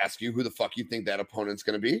 I'll ask you who the fuck you think that opponent's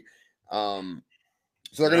going to be. So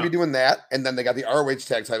they're going to be doing that, and then they got the ROH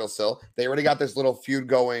tag title still. They already got this little feud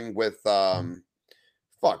going with what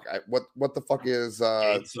the fuck is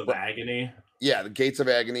Gates of Agony? Yeah, the Gates of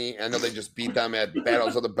Agony. I know they just beat them at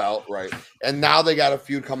Battles of the Belt, right? And now they got a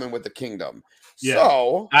feud coming with the Kingdom. Yeah.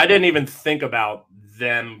 So I didn't even think about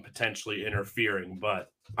them potentially interfering,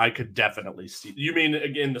 but I could definitely see. You mean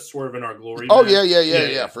again the Swerve in Our Glory? Oh match?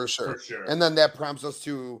 Yeah, for sure. And then that prompts us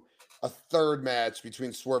to a third match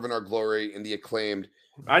between Swerve in Our Glory and the Acclaimed.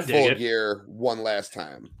 Full Gear one last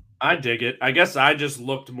time. I dig it. I guess I just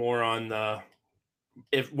looked more on the.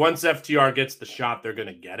 If once FTR gets the shot, they're going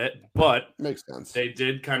to get it. But makes sense. They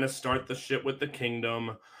did kind of start the shit with the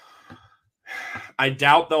Kingdom. I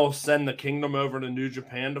doubt they'll send the Kingdom over to New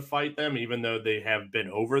Japan to fight them, even though they have been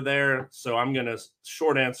over there. So I'm going to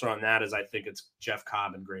short answer on that is I think it's Jeff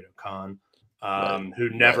Cobb and Great Khan, who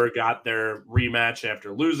never got their rematch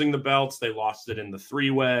after losing the belts. They lost it in the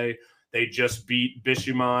 3-way. They just beat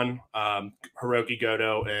Bishamon, Hiroki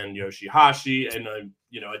Goto, and Yoshihashi in a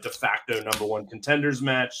de facto number one contenders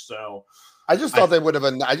match. So I just thought they would have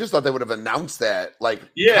announced that, like,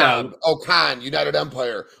 Khan, United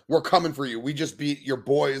Empire, we're coming for you. We just beat your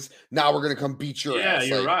boys. Now we're gonna come beat your ass.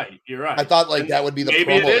 Yeah, you're right. I thought that would be the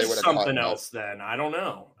maybe promo it is they would have something else then. I don't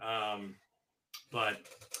know. But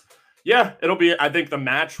yeah, it'll be. I think the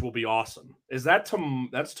match will be awesome. Is that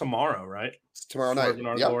that's tomorrow, right? It's tomorrow night. In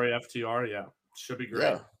Our Glory FTR, should be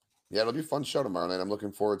great. Yeah, it'll be a fun show tomorrow night. I'm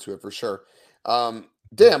looking forward to it for sure.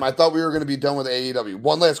 Damn, I thought we were going to be done with AEW.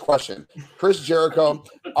 One last question: Chris Jericho,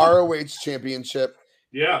 ROH Championship.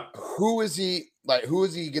 Yeah, who is he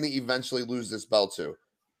going to eventually lose this belt to?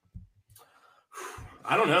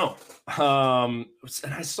 I don't know.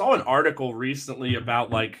 And I saw an article recently about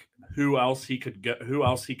like who else he could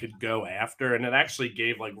go after, and it actually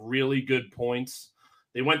gave like really good points.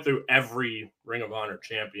 They went through every Ring of Honor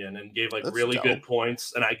champion and gave like good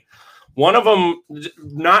points. And One of them,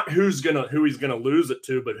 not who he's gonna lose it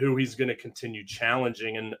to, but who he's gonna continue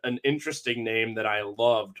challenging. And an interesting name that I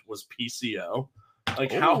loved was PCO.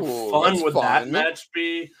 Like, how fun would that match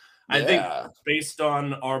be? Yeah. I think based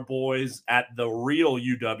on our boys at the real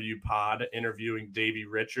UW pod interviewing Davey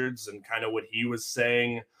Richards and kind of what he was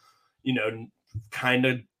saying, you know, kind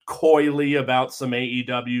of coyly about some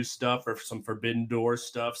AEW stuff or some Forbidden Door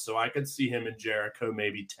stuff. So I could see him and Jericho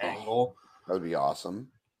maybe tangle. That would be awesome.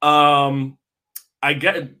 Could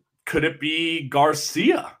it be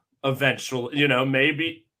Garcia eventually? You know,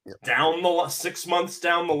 maybe down the 6 months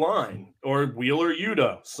down the line, or Wheeler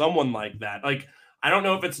Yuta, someone like that. Like, I don't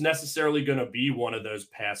know if it's necessarily going to be one of those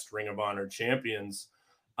past Ring of Honor champions.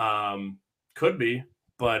 Could be,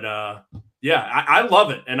 but I love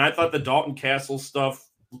it. And I thought the Dalton Castle stuff,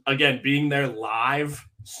 again, being there live,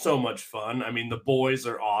 so much fun. I mean, the boys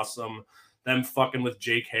are awesome. Them fucking with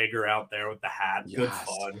Jake Hager out there with the hat, good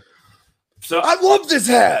fun. So I love this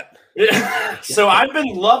hat. So I've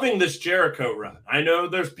been loving this Jericho run. I know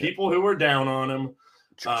there's people who are down on him.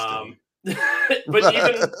 But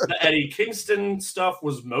even the Eddie Kingston stuff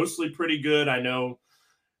was mostly pretty good. I know,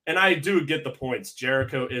 and I do get the points.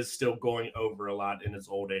 Jericho is still going over a lot in his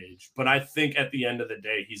old age, but I think at the end of the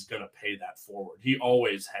day, he's going to pay that forward. He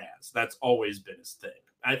always has. That's always been his thing.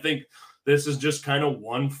 I think this is just kind of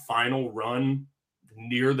one final run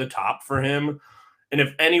near the top for him. And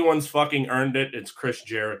if anyone's fucking earned it, it's Chris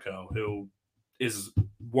Jericho, who is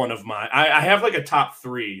one of my, I have like a top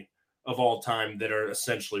 3 of all time that are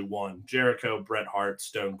essentially one: Jericho, Bret Hart,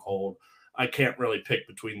 Stone Cold. I can't really pick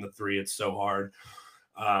between the 3. It's so hard.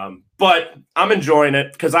 But I'm enjoying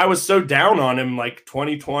it because I was so down on him like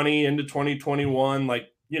 2020 into 2021. Like,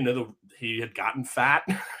 you know, he had gotten fat,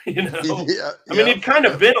 you know. I mean, he'd kind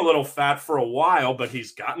of been a little fat for a while, but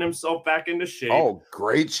he's gotten himself back into shape. Oh,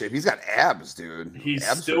 great shape. He's got abs, dude. He's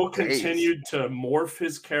still continued to morph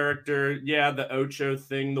his character. Yeah, the Ocho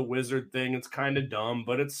thing, the wizard thing, it's kind of dumb,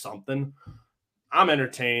 but it's something. I'm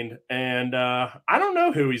entertained. And I don't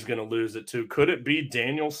know who he's going to lose it to. Could it be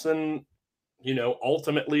Danielson, you know,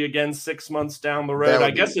 ultimately again 6 months down the road?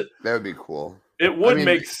 That would be cool. It would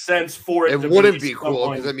make sense for it. It wouldn't be cool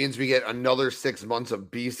because it means we get another 6 months of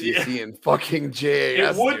BCC and fucking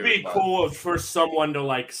JAS. It would be cool for someone to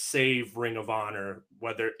like save Ring of Honor,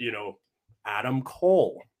 whether, you know, Adam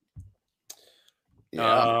Cole.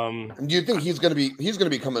 Yeah. Do you think he's gonna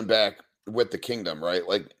be coming back with the Kingdom, right?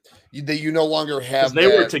 Like you no longer have. They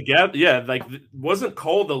were together. Yeah, like wasn't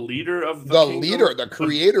Cole the leader of the Kingdom? Leader, the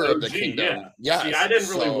creator of the Kingdom? Yeah. See, I didn't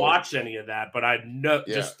really watch any of that, but I know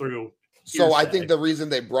just through. So I think the reason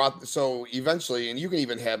they brought eventually, and you can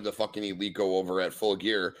even have the fucking Elite go over at Full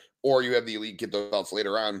Gear, or you have the Elite get those belts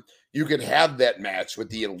later on. You could have that match with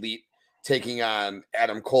the Elite taking on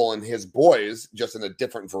Adam Cole and his boys, just in a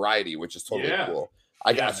different variety, which is totally cool.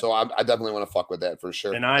 I definitely want to fuck with that for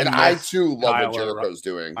sure. And I too love what Jericho's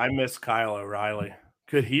doing. I miss Kyle O'Reilly.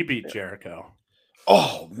 Could he beat Jericho?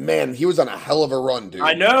 Oh man, he was on a hell of a run, dude.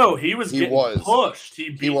 I know he was pushed.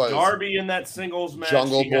 He beat Darby in that singles match.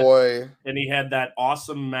 Jungle Boy, and he had that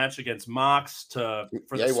awesome match against Mox he won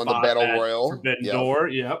the Battle Royal. Forbidden Door.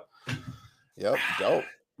 Yep, dope.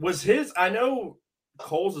 Was his? I know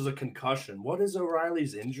Cole's is a concussion. What is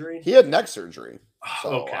O'Reilly's injury? He had neck surgery.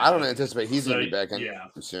 So I don't anticipate he's going to be back in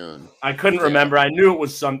soon. I couldn't remember. I knew it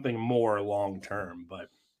was something more long term, but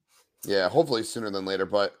hopefully sooner than later.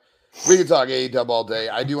 But we can talk AEW all day.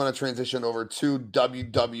 I do want to transition over to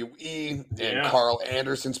WWE and Karl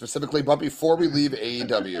Anderson specifically. But before we leave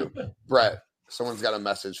AEW, Brett, someone's got a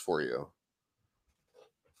message for you.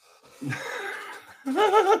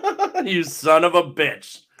 You son of a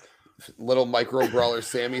bitch. Little micro brawler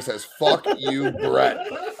Sammy says, "Fuck you, Brett."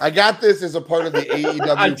 I got this as a part of the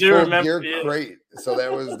AEW Full Gear crate, so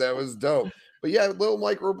that was dope. But yeah, little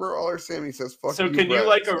micro brawler Sammy says, "Fuck you." So can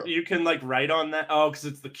Brett. you can write on that? Oh, because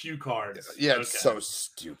it's the cue cards. Yeah, it's so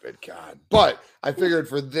stupid, God. But I figured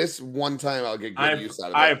for this one time, I'll get good use out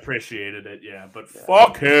of it. I appreciated it, but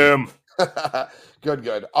fuck him.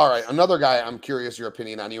 Good. All right, another guy. I'm curious your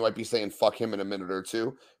opinion on. You might be saying fuck him in a minute or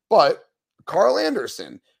two, but Karl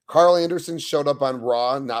Anderson. Karl Anderson showed up on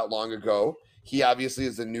Raw not long ago. He obviously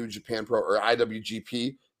is the New Japan Pro or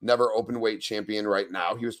IWGP never open weight champion right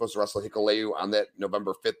now. He was supposed to wrestle Hikuleo on that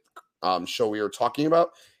November 5th show we were talking about.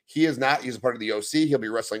 He is not. He's a part of the OC. He'll be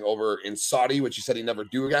wrestling over in Saudi, which he said he'd never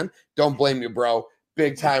do again. Don't blame you, bro.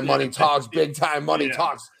 Big time money talks. Big time money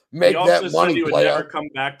talks. Make that money, he would player. Never come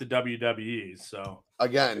back to WWE. So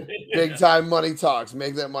again, big time money talks.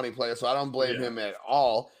 Make that money, player. So I don't blame him at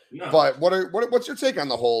all. No. But what's your take on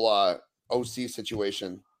the whole OC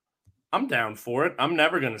situation? I'm down for it. I'm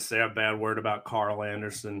never going to say a bad word about Karl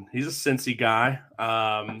Anderson. He's a Cincy guy.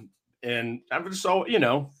 And I'm just so,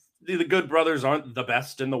 the Good Brothers aren't the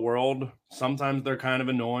best in the world. Sometimes they're kind of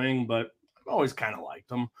annoying, but I've always kind of liked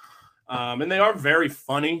them. And they are very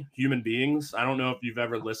funny human beings. I don't know if you've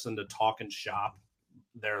ever listened to Talkin' Shop.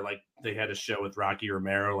 They had a show with Rocky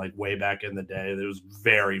Romero like way back in the day. It was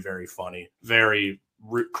very, very funny, very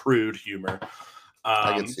crude humor.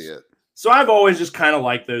 I can see it. So I've always just kind of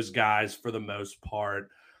liked those guys for the most part.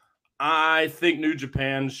 I think New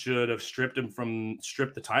Japan should have stripped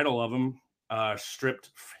the title of him,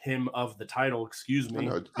 stripped him of the title, excuse me.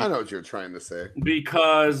 I know what you're trying to say.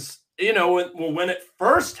 Because, when it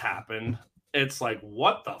first happened, it's like,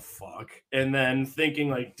 what the fuck? And then thinking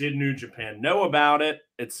like, did New Japan know about it?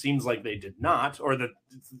 It seems like they did not,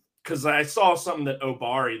 because I saw something that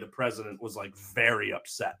Obari, the president, was like very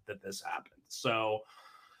upset that this happened. So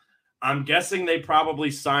I'm guessing they probably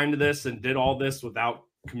signed this and did all this without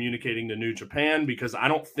communicating to New Japan, because I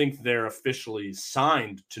don't think they're officially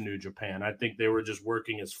signed to New Japan. I think they were just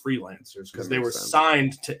working as freelancers because they were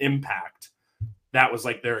signed to Impact. That was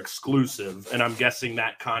like their exclusive. And I'm guessing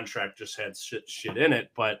that contract just had shit in it,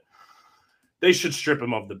 but they should strip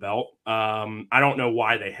him of the belt. I don't know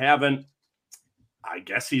why they haven't. I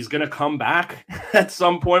guess he's going to come back at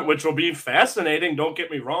some point, which will be fascinating. Don't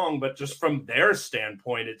get me wrong, but just from their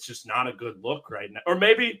standpoint, it's just not a good look right now. Or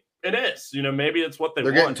maybe it is. Maybe it's what they're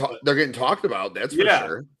want. They're getting talked about. That's for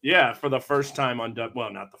sure. Yeah, for the first time on –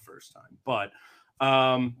 well, not the first time. But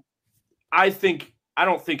I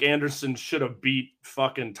don't think Anderson should have beat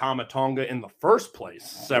fucking Tama Tonga in the first place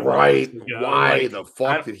several months ago. Why the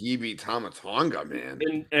fuck did he beat Tama Tonga,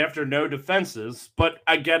 man? After no defenses. But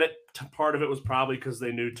I get it. Part of it was probably because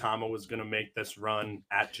they knew Tama was going to make this run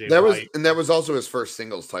at Jay White. That was also his first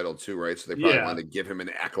singles title too, right? So they probably wanted to give him an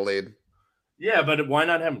accolade. Yeah, but why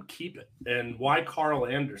not have him keep it? And why Karl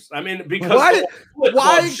Anderson? I mean, because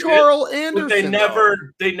why Karl Anderson?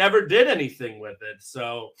 They never did anything with it.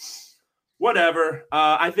 So whatever.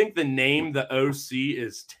 I think the name, the OC,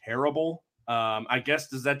 is terrible. I guess,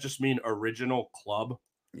 does that just mean original club?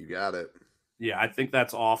 You got it. Yeah, I think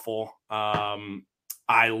that's awful.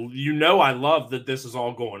 I love that this is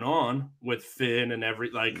all going on with Finn and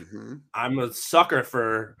I'm a sucker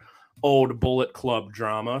for old Bullet Club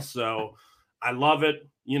drama. So I love it.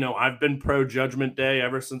 I've been pro Judgment Day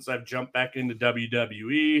ever since I've jumped back into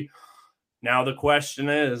WWE. Now the question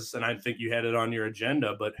is, and I think you had it on your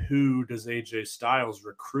agenda, but who does AJ Styles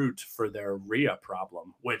recruit for their Rhea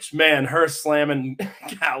problem? Which, man, her slamming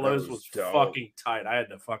Gallows was fucking tight. I had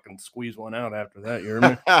to fucking squeeze one out after that. You hear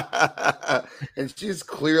me? And she's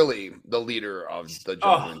clearly the leader of the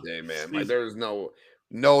Judgment Day, man. Like, there's no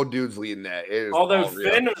dudes leading that. Although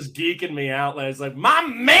Finn was geeking me out, it's like, my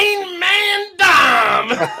main man Dom.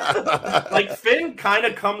 Like, Finn kind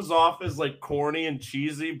of comes off as like corny and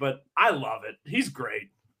cheesy, but I love it. He's great.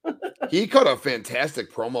 He cut a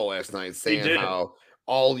fantastic promo last night saying how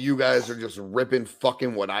all you guys are just ripping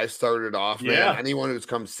fucking what I started off, man. Yeah. Anyone who's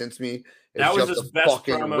come since me is that was just his a best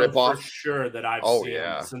fucking promo for sure that I've seen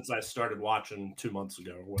since I started watching 2 months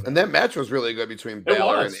ago. And that match was really good between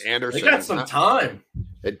Balor and Anderson. They got some time.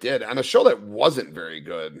 It did. On a show that wasn't very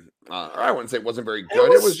good. Or I wouldn't say it wasn't very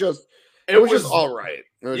good. It was just all right.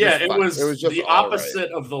 It was just the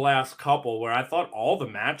opposite of the last couple, where I thought all the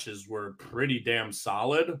matches were pretty damn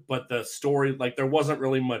solid, but the story, like, there wasn't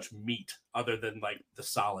really much meat other than like the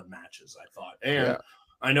solid matches, I thought. And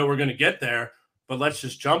I know we're gonna get there, but let's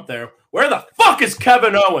just jump there. Where the fuck is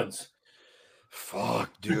Kevin Owens?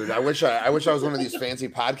 Fuck, dude. I wish I was one of these fancy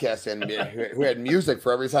podcasts who had music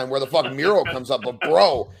for every time where the fuck Miro comes up. But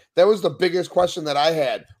bro, that was the biggest question that I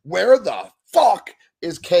had. Where the fuck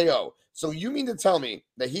is KO? So you mean to tell me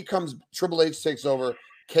that he comes, Triple H takes over,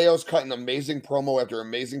 KO's cutting amazing promo after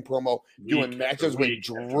amazing promo, doing matches with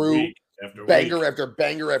Drew, banger after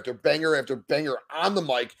banger after banger after banger on the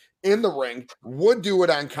mic, in the ring, would do it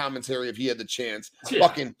on commentary if he had the chance,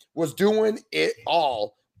 fucking was doing it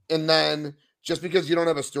all. And then just because you don't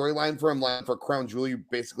have a storyline for him, like for Crown Jewel, you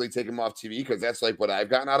basically take him off TV, because that's like what I've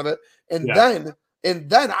gotten out of it. And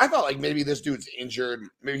then I felt like maybe this dude's injured.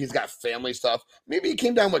 Maybe he's got family stuff. Maybe he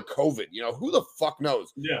came down with COVID. Who the fuck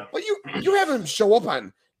knows? Yeah. But you have him show up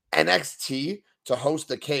on NXT to host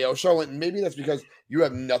the KO show, and maybe that's because you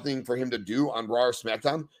have nothing for him to do on Raw or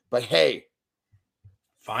SmackDown. But hey,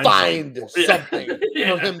 find something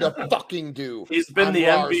for him to fucking do. He's been the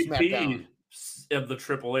MVP of the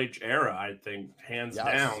Triple H era, I think, hands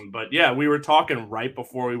down. But yeah, we were talking right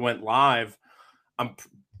before we went live.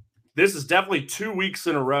 This is definitely 2 weeks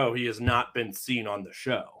in a row he has not been seen on the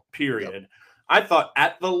show, period. Yep. I thought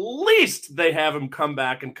at the least they have him come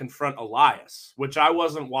back and confront Elias, which I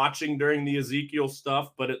wasn't watching during the Ezekiel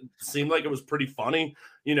stuff, but it seemed like it was pretty funny.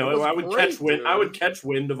 I would catch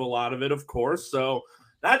wind of a lot of it, of course. So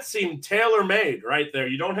that seemed tailor-made right there.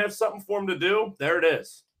 You don't have something for him to do, there it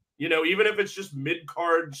is. Even if it's just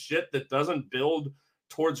mid-card shit that doesn't build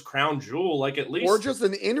towards Crown Jewel, like at least, or just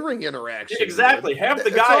an in-ring interaction. Exactly. Have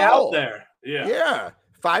the guy out there. Yeah.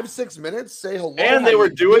 5-6 minutes, say hello. And they were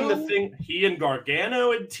doing the thing. He and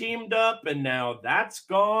Gargano had teamed up, and now that's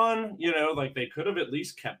gone. They could have at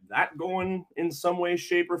least kept that going in some way,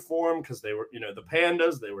 shape, or form, because they were, the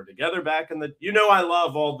Pandas, they were together back in the. I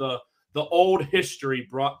love all the old history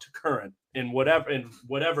brought to current in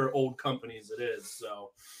whatever old companies it is.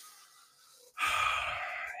 So,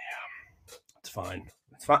 yeah, it's fine.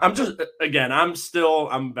 It's fine. I'm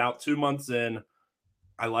about 2 months in.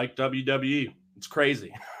 I like WWE. It's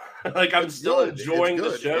crazy. I'm still enjoying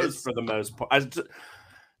the shows for the most part. I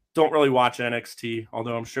don't really watch NXT,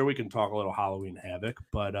 although I'm sure we can talk a little Halloween Havoc.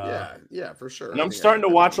 But yeah, for sure. And I'm starting to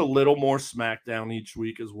watch a little more Smackdown each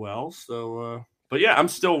week as well. So, but yeah, I'm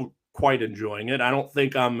still quite enjoying it. I don't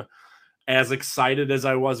think I'm as excited as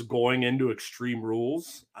I was going into Extreme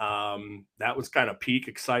Rules. That was kind of peak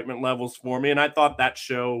excitement levels for me, and I thought that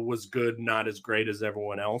show was good, not as great as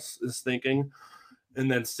everyone else is thinking. And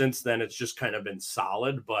then since then, it's just kind of been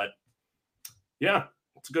solid. But yeah,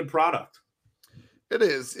 it's a good product. It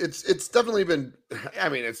is. It's definitely been. I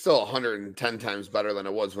mean, it's still 110 times better than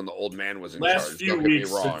it was when the old man was in charge. Last few weeks,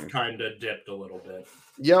 it's kind of dipped a little bit.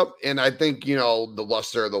 Yep, and I think the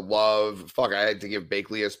luster, the love. Fuck, I had to give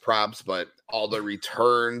Bakley his props, but all the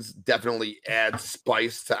returns definitely add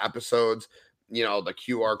spice to episodes. The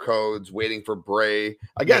QR codes, waiting for Bray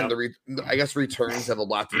again. Yeah. I guess returns have a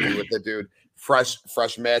lot to do with it, dude. Fresh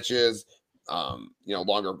matches,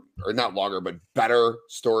 longer or not longer, but better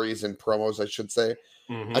stories and promos, I should say.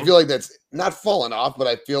 Mm-hmm. I feel like that's not fallen off, but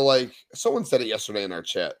I feel like someone said it yesterday in our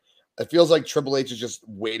chat. It feels like Triple H is just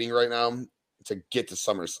waiting right now to get to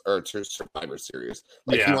to Survivor Series.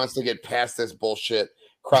 He wants to get past this bullshit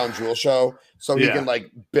Crown Jewel show so he can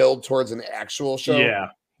build towards an actual show. Yeah.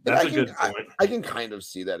 That's a good point. I can kind of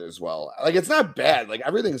see that as well. It's not bad.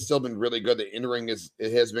 Everything's still been really good. The in-ring has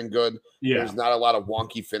been good. Yeah. There's not a lot of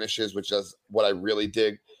wonky finishes, which is what I really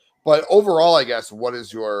dig. But overall, I guess, what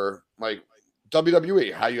is your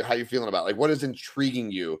WWE? How you feeling about what is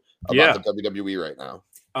intriguing you about the WWE right now?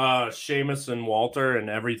 Sheamus and Walter and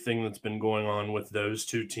everything that's been going on with those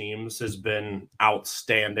two teams has been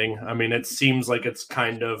outstanding. I mean, it seems like it's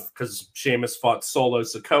kind of because Sheamus fought Solo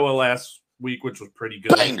Sikoa last week, which was pretty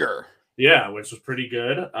good. Banger. Yeah, which was pretty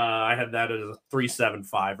good. I had that as a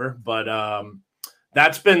 375er, but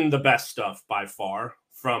that's been the best stuff by far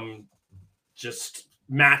from just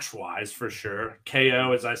match-wise for sure.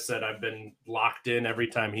 KO, as I said, I've been locked in every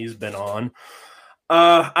time he's been on.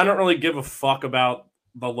 I don't really give a fuck about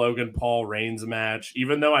the Logan Paul Reigns match,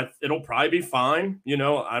 even though it'll probably be fine.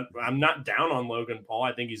 I'm not down on Logan Paul.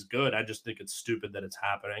 I think he's good. I just think it's stupid that it's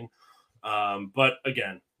happening. But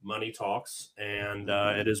again, money talks, and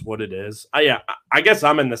it is what it is. I guess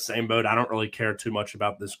I'm in the same boat. I don't really care too much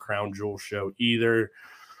about this Crown Jewel show either.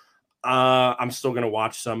 I'm still going to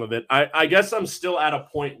watch some of it. I guess I'm still at a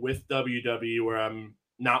point with WWE where I'm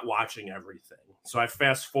not watching everything. So I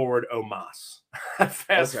fast forward Omos.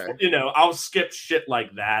 I'll skip shit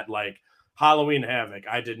like that, like Halloween Havoc.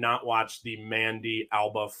 I did not watch the Mandy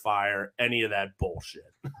Alba Fire, any of that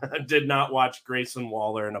bullshit. I did not watch Grayson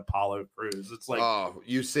Waller and Apollo Crews. It's like, oh,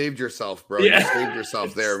 you saved yourself, bro. Yeah. You saved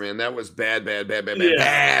yourself there, man. That was bad. I'm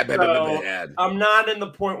not in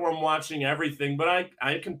the point where I'm watching everything, but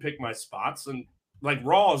I can pick my spots. And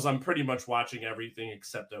Raws, I'm pretty much watching everything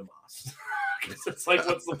except Omos. It's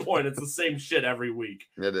what's the point? It's the same shit every week.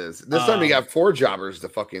 It is. This time we got 4 jobbers to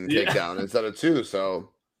fucking take down instead of 2,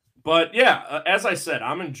 so... But yeah, as I said,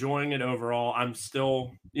 I'm enjoying it overall. I'm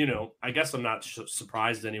still, I guess I'm not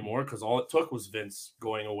surprised anymore because all it took was Vince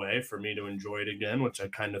going away for me to enjoy it again, which I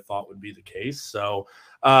kind of thought would be the case. So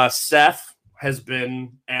Seth has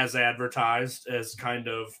been as advertised as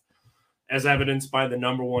evidenced by the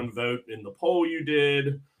 #1 vote in the poll you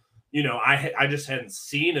did. I just hadn't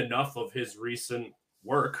seen enough of his recent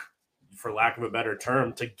work, for lack of a better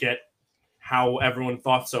term, to get how everyone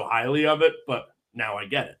thought so highly of it. But now I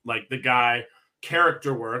get it. The guy,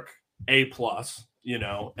 character work, A+,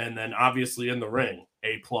 and then obviously in the ring,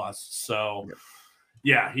 A+. So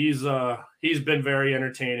yeah, he's been very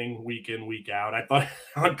entertaining week in, week out. I thought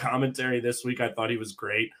on commentary this week, I thought he was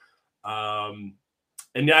great. And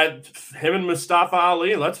yeah, him and Mustafa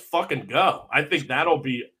Ali, let's fucking go. I think that'll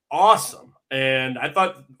be awesome. And I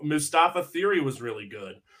thought Mustafa Theory was really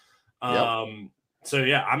good. So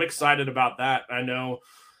yeah, I'm excited about that. I know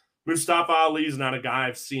Mustafa Ali is not a guy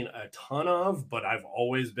I've seen a ton of, but I've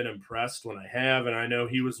always been impressed when I have. And I know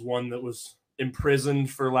he was one that was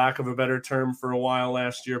imprisoned, for lack of a better term, for a while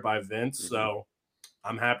last year by Vince. Mm-hmm. So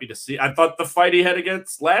I'm happy to see. I thought the fight he had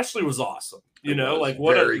against Lashley was awesome. You know, like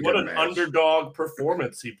what an underdog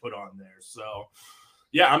performance he put on there. So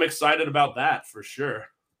yeah, I'm excited about that for sure.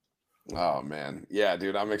 Oh man, yeah,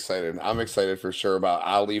 dude, I'm excited. I'm excited for sure about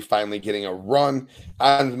Ali finally getting a run.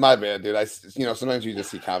 On my bad, dude. Sometimes you just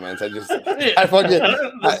see comments. That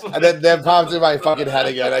popped in my fucking head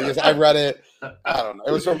again. I read it. I don't know.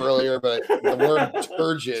 It was from earlier, but the word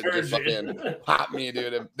turgid just fucking popped me,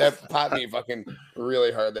 dude. That popped me fucking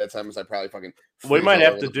really hard that time. I probably fucking. We might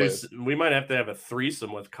have to have a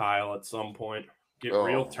threesome with Kyle at some point. Get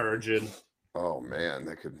real turgid. Oh man,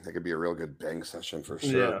 that could be a real good bang session for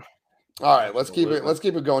sure. Yeah. All right, let's keep it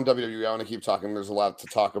going. WWE. I want to keep talking. There's a lot to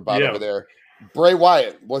talk about over there. Bray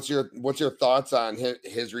Wyatt, what's your thoughts on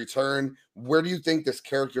his return? Where do you think this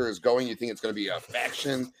character is going? You think it's going to be a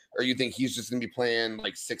faction, or you think he's just going to be playing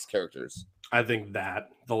like 6 characters? I think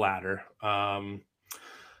the latter.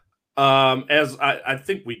 As I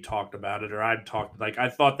think we talked about it, or I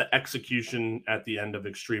thought the execution at the end of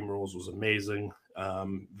Extreme Rules was amazing.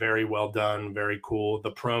 Very well done, very cool.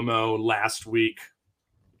 The promo last week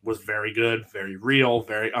was very good, very real,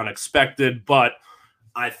 very unexpected, but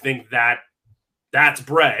I think that's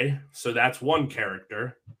Bray, so that's one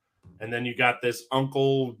character. And then you got this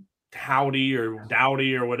Uncle Howdy or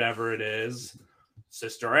Dowdy or whatever it is,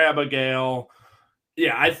 Sister Abigail.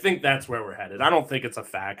 Yeah, I think that's where we're headed. I don't think it's a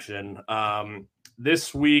faction.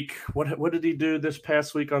 This week, what did he do this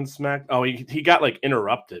past week on Smack? Oh, he got like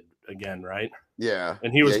interrupted again, right? Yeah.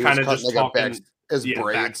 And he was kind of just talking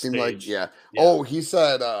Bray, it seemed like, yeah. Oh, he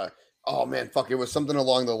said, oh man, fuck, it was something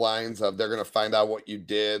along the lines of they're gonna find out what you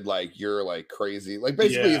did, like you're like crazy. Like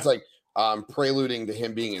basically it's like preluding to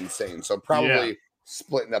him being insane. So probably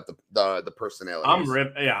splitting up the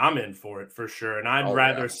personalities. I'm in for it for sure. And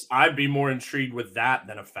I'd be more intrigued with that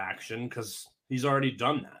than a faction because he's already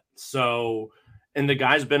done that. So, and the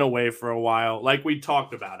guy's been away for a while. Like we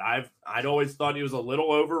talked about, I'd always thought he was a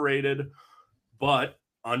little overrated, but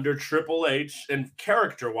under Triple H and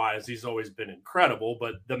character-wise, he's always been incredible,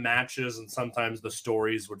 but the matches and sometimes the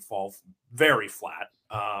stories would fall very flat.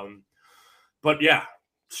 But yeah,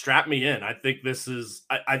 strap me in. I think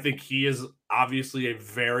I think he is obviously a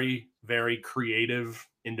very, very creative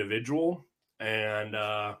individual. And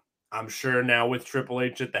I'm sure now with Triple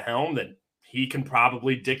H at the helm that he can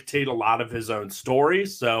probably dictate a lot of his own story.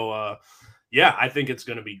 So yeah, I think it's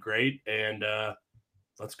going to be great. And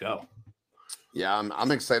let's go. Yeah,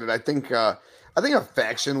 I'm excited. I think a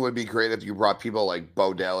faction would be great if you brought people like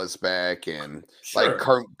Bo Dallas back and like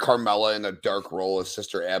Carmella in a dark role as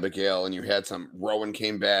Sister Abigail, and you had Rowan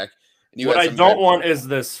came back. And what I don't want is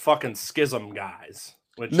this fucking schism guys.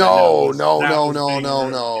 No.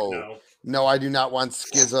 I do not want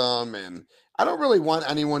schism, and I don't really want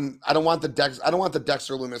anyone. I don't want the Dexter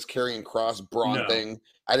Lumis carrying cross Braun thing.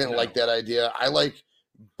 I didn't like that idea. I like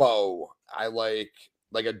Bo. I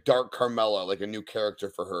like a dark Carmella, like a new character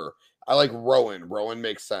for her. I like Rowan. Rowan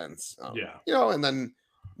makes sense. And then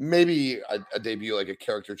maybe a debut, like a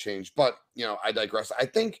character change. But, I digress. I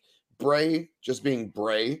think Bray, just being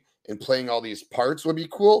Bray and playing all these parts would be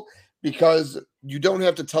cool because you don't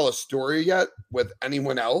have to tell a story yet with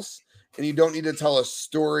anyone else. And you don't need to tell a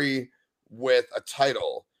story with a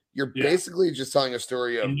title. You're basically just telling a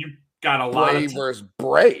story of got a lot Bray versus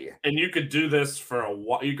Bray, and you could do this for a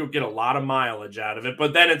while. You could get a lot of mileage out of it,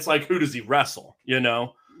 but then it's like, who does he wrestle?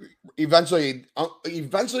 Eventually,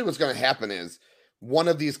 what's going to happen is one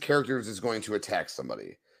of these characters is going to attack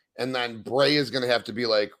somebody, and then Bray is going to have to be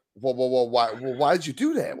like, "Well, why did you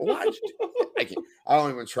do that? Well, why did you do that?" I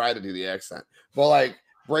don't even try to do the accent, but like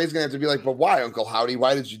Bray's going to have to be like, "But why, Uncle Howdy?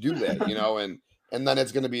 Why did you do that?" And then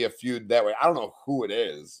it's going to be a feud that way. I don't know who it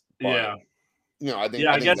is. But, I think.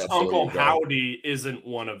 Yeah, I guess Uncle Howdy isn't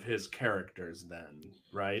one of his characters, then,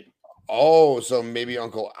 right? Oh, so maybe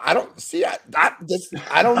Uncle. I don't see. I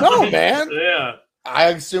don't know, man. Yeah, I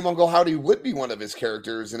assume Uncle Howdy would be one of his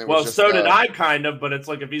characters, and it was. So did I, kind of. But it's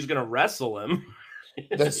like if he's gonna wrestle him.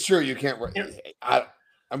 That's true. You can't.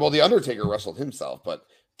 Well, the Undertaker wrestled himself, but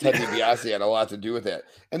Ted DiBiase had a lot to do with that,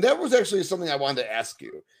 and that was actually something I wanted to ask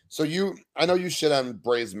you. So I know you shit on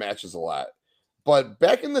Bray's matches a lot. But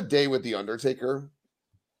back in the day with The Undertaker,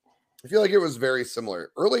 I feel like it was very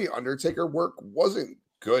similar. Early Undertaker work wasn't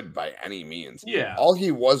good by any means. Yeah. All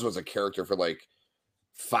he was a character for like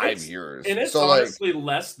 5 years. And it's so honestly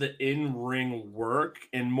less the in-ring work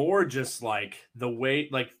and more just like the way,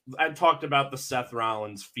 like I talked about the Seth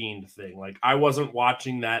Rollins Fiend thing. Like I wasn't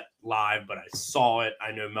watching that live, but I saw it.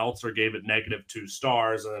 I know Meltzer gave it -2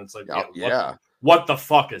 stars. And it's like, what the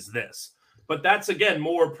fuck is this? But that's again,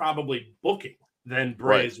 more probably booking than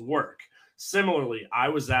Bray's work. Similarly, I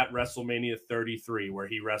was at WrestleMania 33 where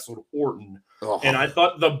he wrestled Orton. And I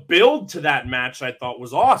thought the build to that match I thought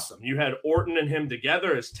was awesome. You had Orton and him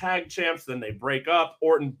together as tag champs. Then they break up.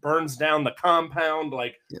 Orton burns down the compound.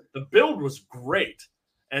 Like the build was great.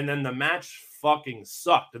 And then the match fucking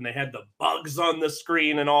sucked. And they had the bugs on the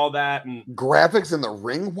screen and all that. And graphics in the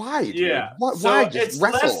ring? Why, dude? Yeah. Why just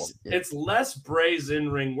wrestle? It's less Bray's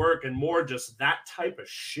in-ring work and more just that type of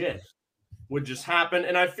shit would just happen.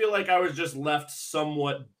 And I feel like I was just left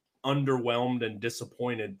somewhat underwhelmed and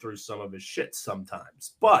disappointed through some of his shit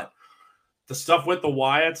sometimes. But the stuff with the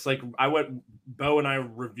Wyatts, like Bo and I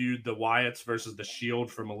reviewed the Wyatts versus the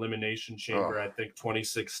Shield from Elimination Chamber, I think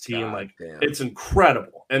 2016. It's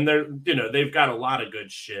incredible. And they've got a lot of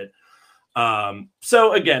good shit.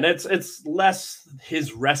 So again, it's less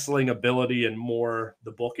his wrestling ability and more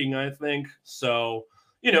the booking, I think. So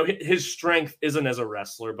his strength isn't as a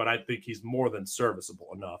wrestler, but I think he's more than serviceable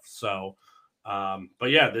enough. So,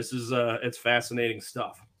 but yeah, this is it's fascinating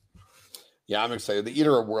stuff. Yeah, I'm excited. The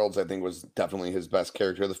Eater of Worlds, I think, was definitely his best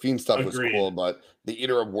character. The Fiend stuff was cool, but the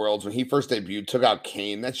Eater of Worlds, when he first debuted, took out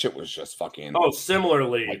Kane. That shit was just fucking. Oh,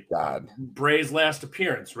 similarly, my God. Bray's last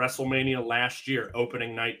appearance, WrestleMania last year,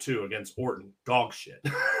 opening night 2 against Orton, dog shit.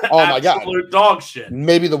 Oh my God, absolute dog shit.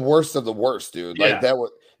 Maybe the worst of the worst, dude. Like that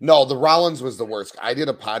was. No, the Rollins was the worst. I did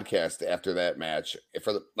a podcast after that match.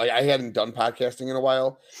 I hadn't done podcasting in a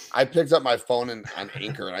while. I picked up my phone on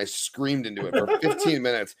Anchor and I screamed into it for 15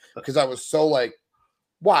 minutes because I was so like,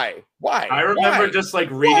 why? I remember just like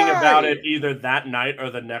reading about it either that night or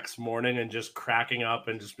the next morning and just cracking up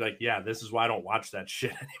and just be like, yeah, this is why I don't watch that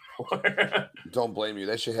shit anymore. Don't blame you.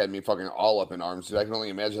 That shit had me fucking all up in arms, dude. I can only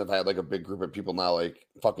imagine if I had like a big group of people now, like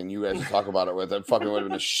fucking you guys to talk about it with. That fucking would have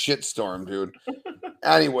been a shitstorm, dude.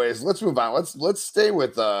 Anyways, let's move on. Let's stay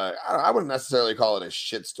with I wouldn't necessarily call it a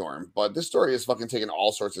shitstorm, but this story is fucking taking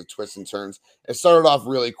all sorts of twists and turns. It started off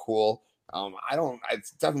really cool.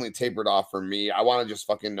 It's definitely tapered off for me. I want to just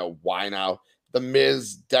fucking know why now. The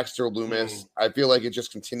Miz, Dexter Lumis, I feel like it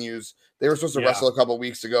just continues. They were supposed to wrestle a couple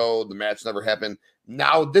weeks ago. The match never happened.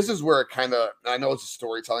 Now, this is where it kind of, I know it's a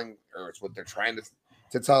storytelling, or it's what they're trying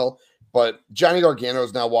to tell, but Johnny Gargano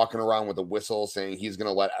is now walking around with a whistle saying he's going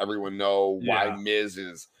to let everyone know why Miz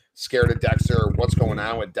is scared of Dexter, what's going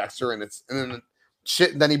on with Dexter, and then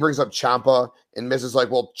shit. Then he brings up Ciampa, and Miz is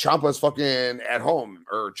like, "Well, Ciampa's fucking at home,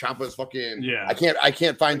 or Ciampa's fucking I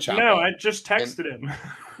can't find Ciampa." No, I just texted him.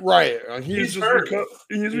 Right, he's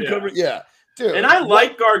recovering. Yeah, dude. And I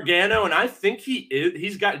like Gargano, and I think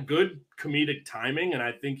he's got good comedic timing, and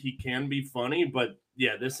I think he can be funny. But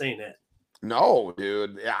yeah, this ain't it. No,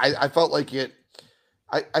 dude. I felt like it.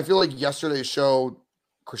 I feel like yesterday's show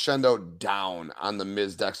crescendo down on the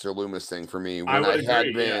Miz Dexter Lumis thing for me when I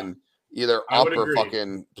had been. Either up or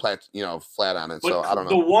fucking flat on it. But so I don't know.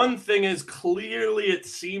 The one thing is clearly it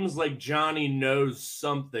seems like Johnny knows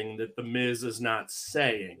something that the Miz is not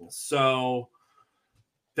saying. So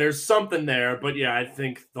there's something there. But yeah, I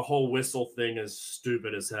think the whole whistle thing is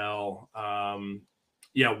stupid as hell.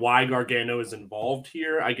 Why Gargano is involved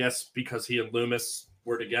here, I guess because he and Lumis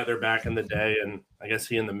were together back in the day, and I guess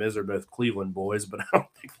he and the Miz are both Cleveland boys, but I don't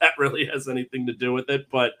think that really has anything to do with it.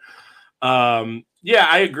 But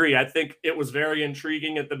I agree. I think it was very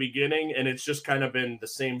intriguing at the beginning, and it's just kind of been the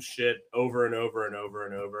same shit over and over and over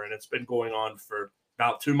and over. And it's been going on for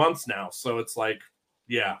about 2 months now. So it's like,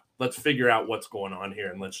 let's figure out what's going on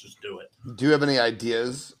here and let's just do it. Do you have any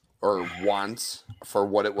ideas or wants for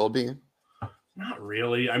what it will be? Not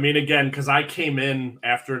really. I mean, again, because I came in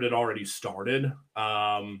after it had already started.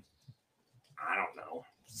 I don't know.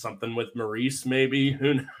 Something with Maurice, maybe.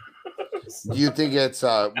 Who knows? Do you think it's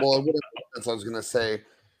well? It wouldn't make sense. I was gonna say,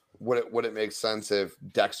 would it make sense if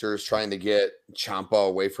Dexter is trying to get Ciampa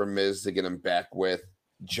away from Miz to get him back with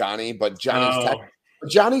Johnny, but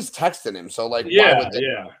Johnny's texting him, so like, why would they?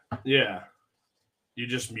 You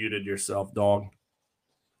just muted yourself, dog.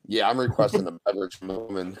 Yeah, I'm requesting a beverage from the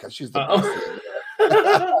woman because she's the best.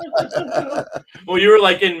 Well, you were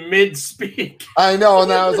like in mid-speak. I know,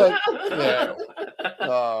 and I was like, yeah.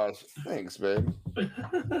 Thanks, babe.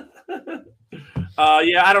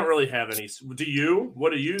 I don't really have any. Do you?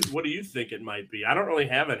 What do you think it might be? I don't really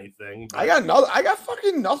have anything. But... I got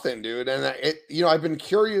fucking nothing, dude. And I've been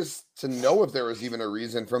curious to know if there was even a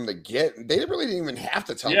reason from the get. They really didn't even have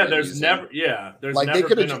to tell. Yeah, there's never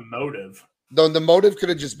been a motive. Though the motive could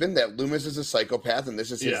have just been that Loomis is a psychopath and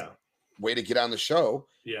this is his way to get on the show.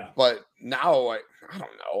 Yeah. But now I don't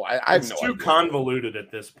know. I have no idea. It's too convoluted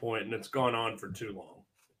at this point, and it's gone on for too long.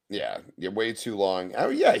 Yeah, way too long. Oh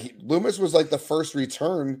yeah, Loomis was like the first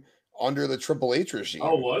return under the Triple H regime.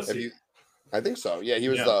 Oh, was he? I think so. Yeah, he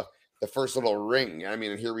was the first little ring. I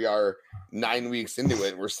mean, and here we are 9 weeks into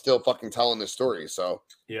it, and we're still fucking telling this story. So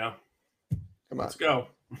yeah, come on, let's go.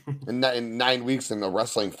 in 9 weeks, and the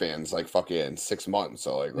wrestling fans like fucking 6 months.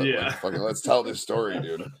 So like, let's tell this story,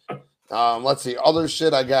 dude. Let's see other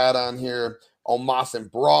shit I got on here. Omos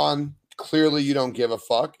and Braun. Clearly, you don't give a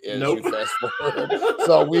fuck. You fast forward.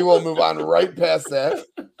 So we will move on right past that.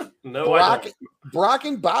 Brock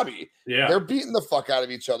and Bobby. Yeah, they're beating the fuck out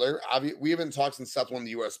of each other. We haven't talked since Seth won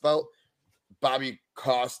the U.S. belt. Brock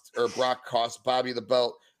cost Bobby the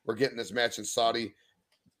belt. We're getting this match in Saudi.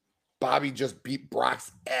 Bobby just beat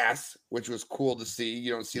Brock's ass, which was cool to see.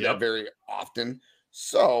 You don't see that very often.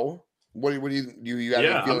 So, what do you have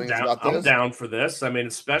any feelings about this? I'm down for this. I mean,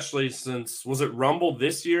 especially since was it Rumble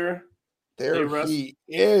this year? There he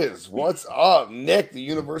is. What's up, Nick? The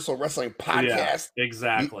Universal Wrestling Podcast. Yeah,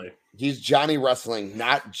 exactly. He's Johnny Wrestling,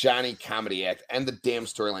 not Johnny Comedy Act, and the damn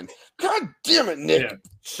storyline. God damn it, Nick! Yeah.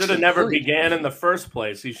 Should have never began in the first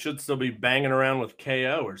place. He should still be banging around with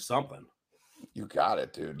KO or something. You got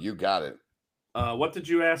it, dude. You got it. What did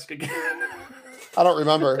you ask again? I don't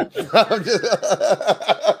remember.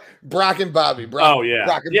 Brock and Bobby. Bobby.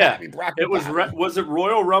 It was was it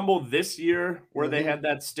Royal Rumble this year where they had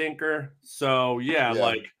that stinker? So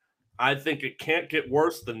like I think it can't get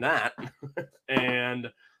worse than that. And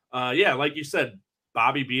like you said,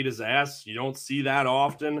 Bobby beat his ass. You don't see that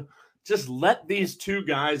often. Just let these two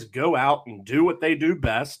guys go out and do what they do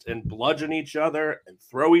best and bludgeon each other and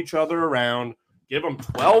throw each other around. Give them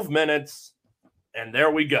 12 minutes, and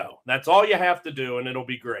there we go. That's all you have to do, and it'll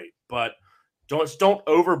be great. But don't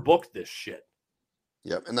overbook this shit.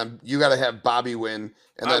 Yep, and then you got to have Bobby win,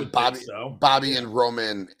 and then Bobby and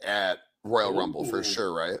Roman at Royal Rumble for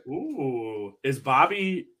sure, right? Ooh, is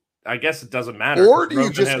Bobby? I guess it doesn't matter. Or do you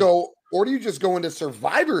just go? Or do you just go into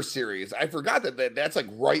Survivor Series? I forgot that's like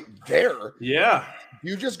right there. Yeah.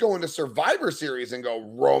 You just go into Survivor Series and go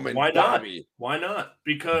Roman. Why Bobby. not? Why not?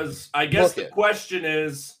 Because I guess the question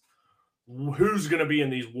is, who's going to be in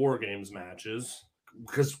these War Games matches?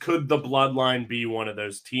 Because could the Bloodline be one of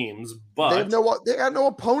those teams? But they got no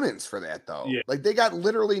opponents for that though. Yeah. Like they got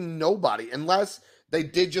literally nobody unless they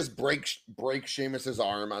did just break Sheamus's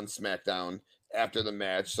arm on SmackDown after the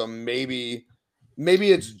match. So maybe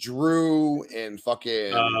it's Drew and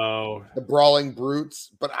fucking the Brawling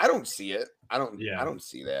Brutes, but I don't see it. I don't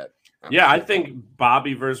see that. I think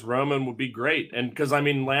Bobby versus Roman would be great. And because, I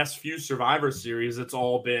mean, last few Survivor Series, it's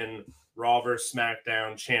all been Raw versus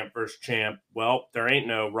SmackDown, champ versus champ. Well, there ain't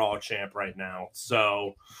no Raw champ right now.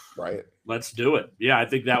 So let's do it. Yeah, I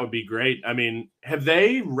think that would be great. I mean, have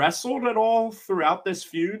they wrestled at all throughout this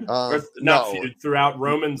feud? Throughout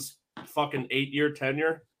Roman's fucking 8-year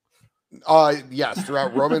tenure? Yes,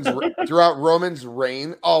 throughout Roman's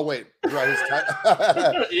reign. Oh wait, throughout his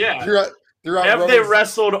time. Throughout have they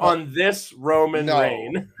wrestled on this Roman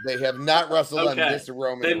reign? They have not wrestled on this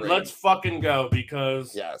Roman reign. Then let's fucking go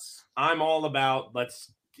because I'm all about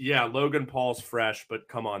Logan Paul's fresh, but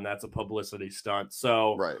come on, that's a publicity stunt.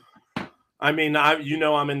 So I mean,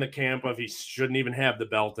 I'm in the camp of he shouldn't even have the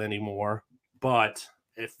belt anymore. But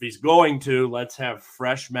if he's going to, let's have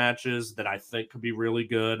fresh matches that I think could be really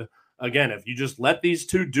good. Again, if you just let these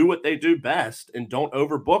two do what they do best and don't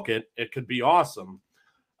overbook it, it could be awesome.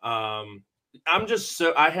 I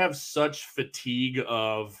have such fatigue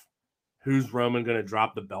of who's Roman going to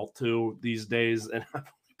drop the belt to these days, and I've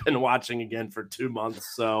been watching again for 2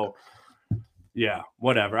 months. So, yeah,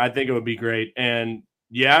 whatever. I think it would be great. And,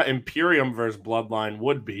 Imperium versus Bloodline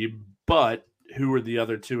would be, but who are the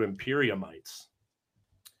other two Imperiumites?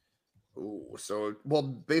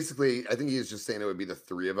 Basically, I think he's just saying it would be the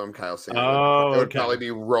three of them. Kyle saying it would probably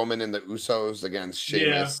be Roman and the Usos against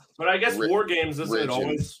Sheamus. Yeah, but I guess War Games isn't it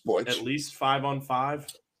always at least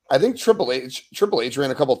 5-on-5? I think Triple H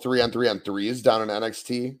ran a couple 3-on-3-on-3s down in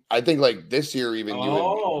NXT. I think like this year even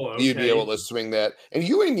you'd be able to swing that, and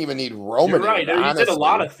you wouldn't even need Roman. You're right. You did a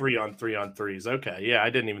lot of 3-on-3-on-3s. Okay, yeah, I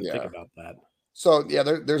didn't even think about that. So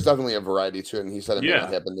there's definitely a variety to it, and he said it may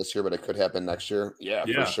not happen this year, but it could happen next year. Yeah,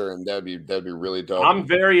 for sure, and that'd be really dope. I'm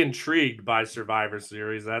very intrigued by Survivor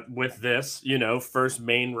Series with this, first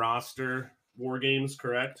main roster War Games,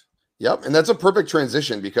 correct? Yep, and that's a perfect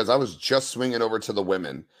transition because I was just swinging over to the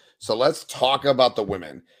women. So let's talk about the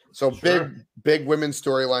women. So big women's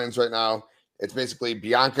storylines right now. It's basically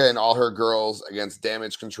Bianca and all her girls against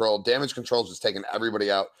Damage Control. Damage Control's just taking everybody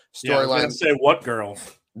out. Storyline. Say what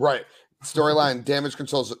girls? Right. Storyline, Damage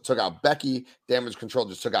Control took out Becky. Damage Control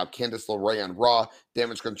just took out Candice LeRae on Raw.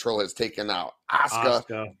 Damage Control has taken out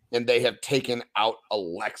Asuka. And they have taken out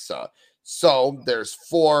Alexa. So there's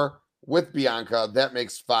 4 with Bianca. That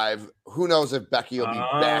makes 5. Who knows if Becky will be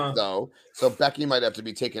back, though. So Becky might have to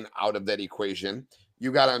be taken out of that equation.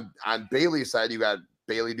 You got on Bayley's side, you got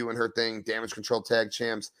Bayley doing her thing, Damage Control tag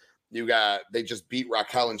champs. They just beat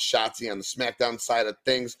Raquel and Shotzi on the SmackDown side of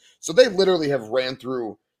things. So they literally have ran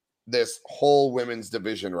through this whole women's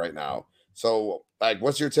division right now. So,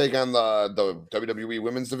 what's your take on the WWE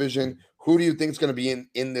women's division? Who do you think is going to be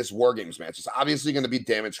in this War Games match? It's obviously going to be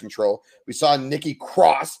Damage Control. We saw Nikki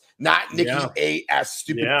Cross, not Nikki A.S.,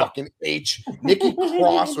 stupid fucking H. Nikki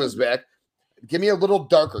Cross was back. Give me a little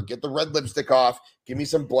darker. Get the red lipstick off. Give me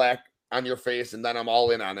some black on your face, and then I'm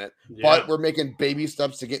all in on it. Yeah. But we're making baby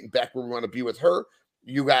steps to getting back where we want to be with her.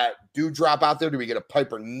 You got Doudrop out there. Do we get a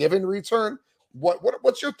Piper Niven return?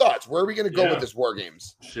 What's your thoughts? Where are we going to go with this War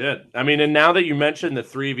Games? Shit. I mean, and now that you mentioned the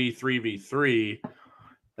 3v3v3,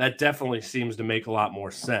 that definitely seems to make a lot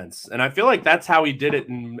more sense. And I feel like that's how he did it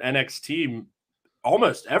in NXT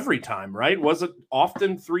almost every time, right? Was it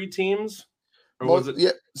often 3 teams? Or was it?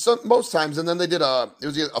 Yeah, so most times. And then they did it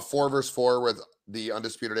was a 4 versus 4 with the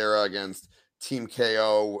Undisputed Era against Team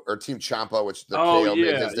KO or Team Ciampa, which the KO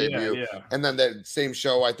made his debut. Yeah. And then the same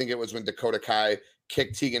show, I think it was when Dakota Kai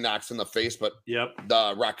kicked Tegan Nox in the face, but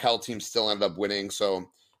the Raquel team still ended up winning. So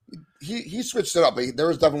he switched it up. There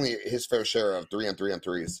was definitely his fair share of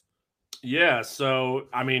 3-on-3-on-3s. Yeah. So,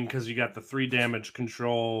 I mean, because you got the 3 Damage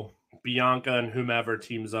Control, Bianca and whomever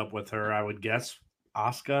teams up with her, I would guess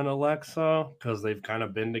Asuka and Alexa, because they've kind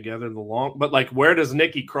of been together but where does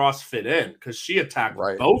Nikki Cross fit in? Because she attacked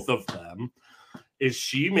both of them. Is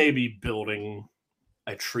she maybe building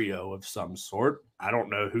a trio of some sort? I don't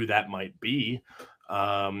know who that might be.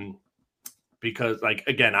 Because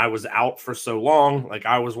again, I was out for so long.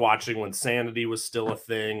 I was watching when Sanity was still a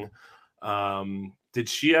thing. Did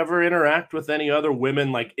she ever interact with any other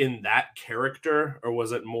women in that character, or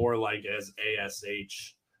was it more as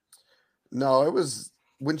ASH? No, it was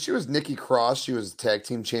when she was Nikki Cross. She was tag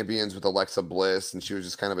team champions with Alexa Bliss, and she was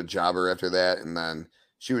just kind of a jobber after that. And then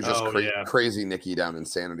she was just crazy Nikki down in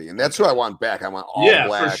Sanity, and that's who I want back. I want all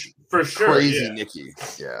black, for sure, crazy Nikki.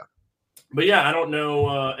 Yeah. But yeah, I don't know,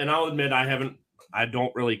 and I'll admit I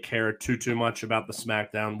don't really care too much about the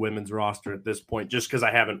SmackDown women's roster at this point, just because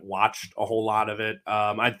I haven't watched a whole lot of it.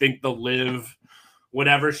 I think the Liv,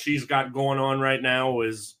 whatever she's got going on right now,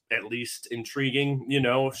 is at least intriguing.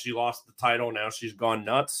 If she lost the title, now she's gone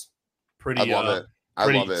nuts. Pretty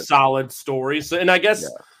solid story. So, and I guess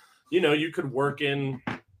you could work in,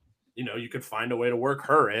 you could find a way to work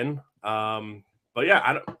her in. But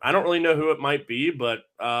yeah, I don't really know who it might be, but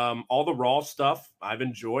all the Raw stuff I've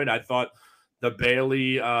enjoyed. I thought the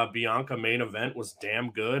Bayley Bianca main event was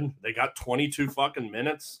damn good. They got 22 fucking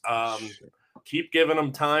minutes. Keep giving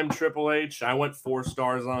them time, Triple H. I went 4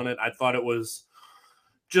 stars on it. I thought it was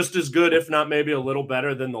just as good, if not maybe a little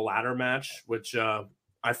better than the ladder match, which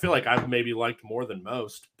I feel like I've maybe liked more than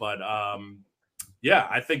most. But yeah,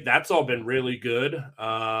 I think that's all been really good.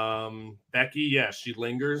 Becky, she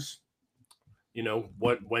lingers.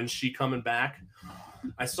 When's she coming back?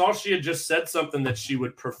 I saw she had just said something that she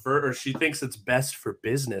would prefer, or she thinks it's best for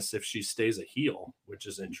business if she stays a heel, which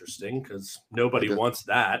is interesting because nobody wants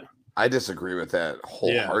that. I disagree with that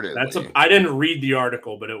wholeheartedly. Yeah, I didn't read the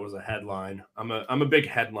article, but it was a headline. I'm a big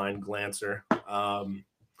headline glancer.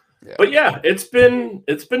 But yeah, it's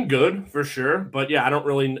been good for sure. But yeah, I don't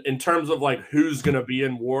really, in terms of who's gonna be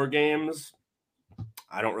in War Games,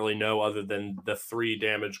 I don't really know other than the 3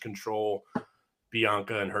 Damage Control,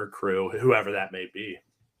 Bianca and her crew, whoever that may be.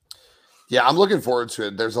 Yeah, I'm looking forward to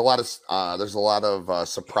it. There's a lot of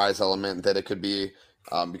surprise element that it could be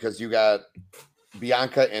because you got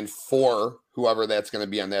Bianca and 4, whoever that's going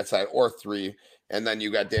to be on that side, or 3, and then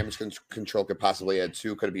you got Damage Control could possibly add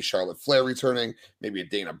 2. Could it be Charlotte Flair returning? Maybe a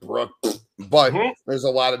Dana Brooke, but there's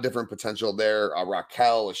a lot of different potential there.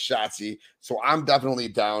 Raquel, a Shotzi. So I'm definitely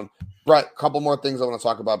down. Brett, a couple more things I want to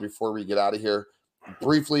talk about before we get out of here.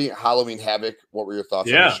 Briefly, Halloween Havoc. What were your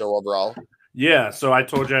thoughts on the show overall? Yeah, so I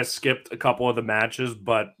told you I skipped a couple of the matches,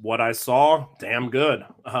 but what I saw, damn good.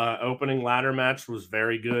 Opening ladder match was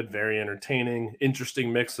very good, very entertaining,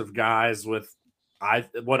 interesting mix of guys with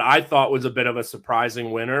what I thought was a bit of a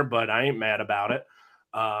surprising winner, but I ain't mad about it.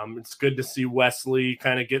 It's good to see Wesley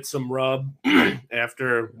kind of get some rub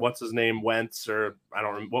after what's his name, Wentz, or I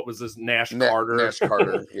don't know, what was this, Nash Carter? Nash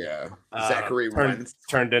Carter, yeah. Zachary Wentz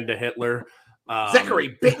turned into Hitler.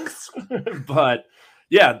 Zachary Binks. But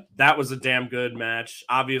yeah, that was a damn good match.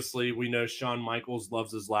 Obviously, we know Shawn Michaels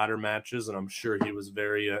loves his ladder matches, and I'm sure he was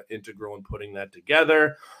very integral in putting that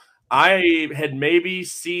together. I had maybe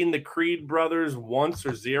seen the Creed brothers once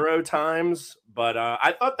or 0 times, but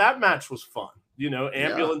I thought that match was fun.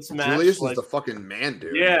 Ambulance match. Julius is the fucking man,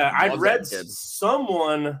 dude. Yeah, I read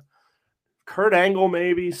someone, Kurt Angle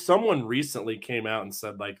maybe, someone recently came out and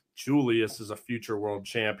said, like, Julius is a future world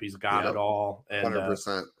champ. He's got it all. And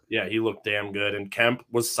 100%. Yeah, he looked damn good. And Kemp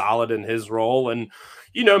was solid in his role. And,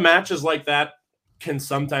 matches like that can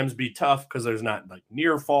sometimes be tough because there's not like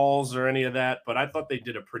near falls or any of that. But I thought they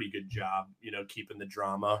did a pretty good job, keeping the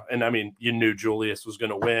drama. And I mean, you knew Julius was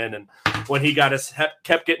going to win. And when he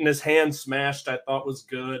kept getting his hand smashed, I thought was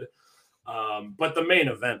good. But the main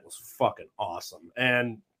event was fucking awesome.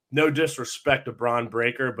 And no disrespect to Braun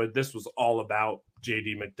Breaker, but this was all about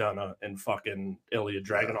JD McDonough and fucking Ilya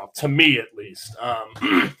Dragunov, to me at least.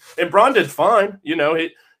 And Braun did fine.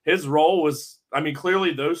 His role was,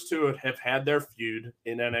 clearly those two have had their feud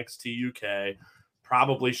in NXT UK,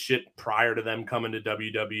 probably shit prior to them coming to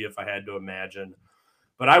WWE, if I had to imagine.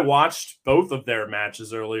 But I watched both of their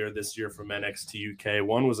matches earlier this year from NXT UK.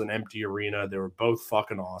 One was an empty arena. They were both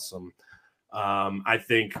fucking awesome. I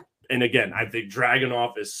think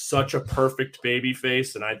Dragunov is such a perfect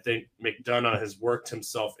babyface, and I think McDonough has worked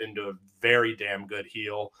himself into a very damn good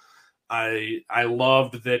heel. I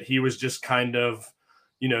loved that he was just kind of,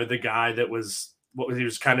 the guy that was he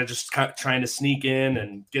was kind of just trying to sneak in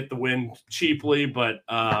and get the win cheaply, but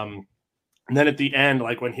and then at the end,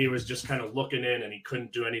 like when he was just kind of looking in and he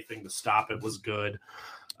couldn't do anything to stop it, was good.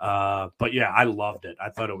 But yeah, I loved it. I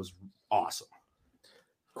thought it was awesome.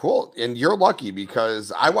 Cool. And you're lucky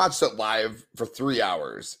because I watched it live for 3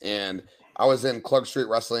 hours and I was in Clark Street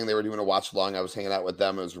Wrestling. They were doing a watch along. I was hanging out with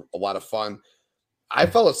them. It was a lot of fun. I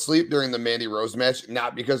fell asleep during the Mandy Rose match,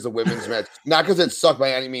 not because the women's match, not because it sucked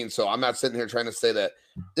by any means. So I'm not sitting here trying to say that.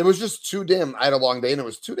 It was just too damn, I had a long day and it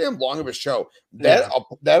was too damn long of a show. That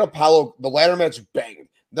Apollo, the ladder match banged.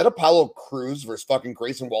 That Apollo Crews versus fucking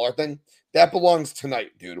Grayson Waller thing, that belongs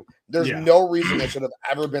tonight, dude. There's no reason that should have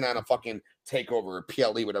ever been on a fucking takeover or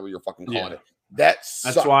PLE, whatever you're fucking calling it. That's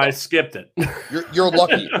why I skipped it. You're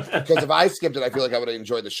lucky because if I skipped it, I feel like I would have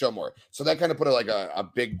enjoyed the show more. So that kind of put a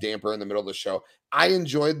big damper in the middle of the show. I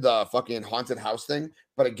enjoyed the fucking haunted house thing,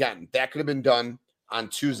 but again, that could have been done on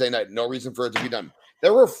Tuesday night. No reason for it to be done.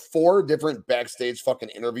 There were 4 different backstage fucking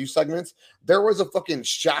interview segments. There was a fucking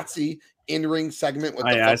Shotzi in-ring segment with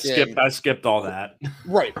I skipped all that.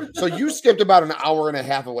 Right. So you skipped about an hour and a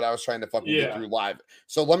half of what I was trying to fucking get through live.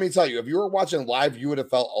 So let me tell you, if you were watching live, you would have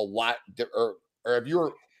felt a lot or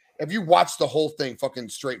if you watched the whole thing fucking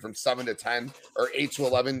straight from 7 to 10 or 8 to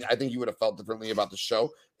 11, I think you would have felt differently about the show.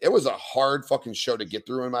 It was a hard fucking show to get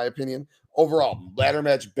through, in my opinion. Overall, ladder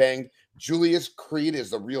match banged. Julius Creed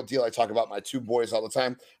is the real deal. I talk about my 2 boys all the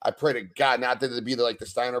time. I pray to God not that to be like the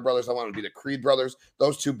Steiner brothers. I want them to be the Creed brothers.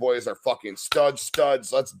 Those 2 boys are fucking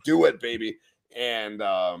studs. Let's do it, baby. And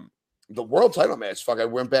the world title match, I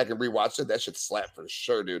went back and rewatched it. That shit slapped for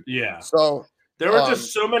sure, dude. Yeah. So there were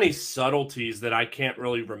just so many subtleties that I can't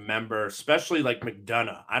really remember, especially like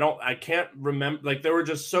McDonough. I can't remember. Like there were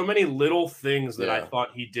just so many little things that I thought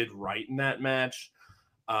he did right in that match.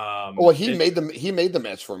 He made the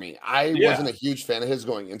match for me. I wasn't a huge fan of his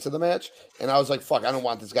going into the match, and I was like, "Fuck, I don't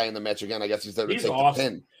want this guy in the match again." I guess he's there to take the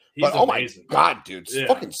pin. But oh my God, dude,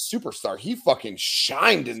 fucking superstar! He fucking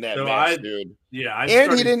shined in that match, dude. Yeah,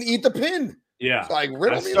 he didn't eat the pin. Yeah, so,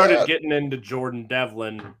 I started getting into Jordan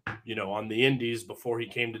Devlin, on the Indies before he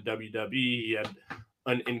came to WWE. He had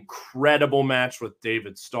an incredible match with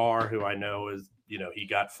David Starr, who I know is, he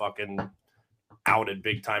got fucking outed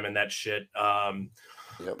big time in that shit.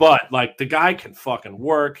 But like the guy can fucking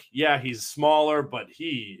work. Yeah, he's smaller, but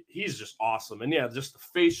he's just awesome. And yeah, just the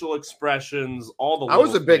facial expressions, all the. I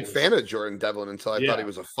was a big fan of Jordan Devlin until I thought he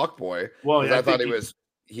was a fuckboy. Well, I thought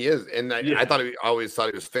he is, and I always thought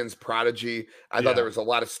he was Finn's prodigy. I thought there was a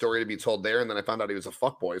lot of story to be told there, and then I found out he was a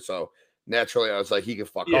fuckboy. So naturally, I was like, he can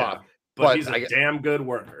fuck off. But he's a damn good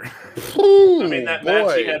worker. That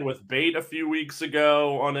match he had with Bate a few weeks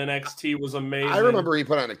ago on NXT was amazing. I remember he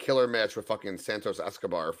put on a killer match with fucking Santos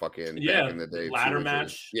Escobar back in the day. Ladder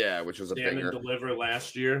match. Which was a banger. And Deliver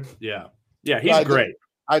last year. Yeah, he's great.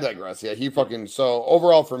 I digress. Yeah, he fucking. So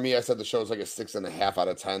overall for me, I said the show was like a 6.5 out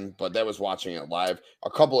of 10, but that was watching it live.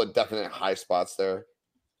 A couple of definite high spots there.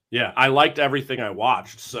 Yeah, I liked everything I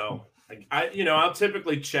watched. So I'll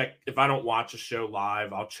typically check if I don't watch a show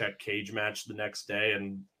live, I'll check Cage Match the next day.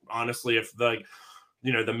 And honestly, if the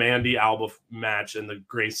Mandy Alba match and the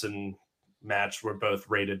Grayson match were both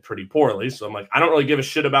rated pretty poorly. So I'm like, I don't really give a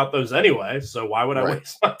shit about those anyway. So why would I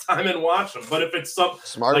waste my time and watch them? But if it's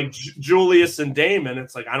something like Julius and Damon,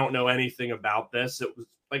 it's like, I don't know anything about this. It was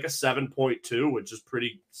like a 7.2, which is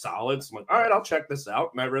pretty solid. So I'm like, all right, I'll check this out.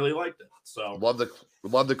 And I really liked it. So love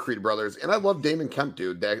the Creed brothers. And I love Damon Kemp,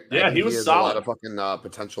 dude. He was solid. A lot of fucking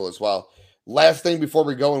potential as well. Last thing before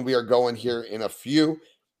we go, and we are going here in a few,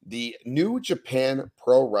 the New Japan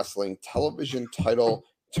Pro Wrestling television title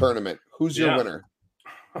tournament. Who's your winner?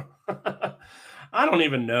 I don't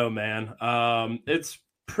even know, man. It's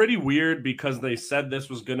pretty weird because they said this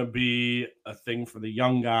was going to be a thing for the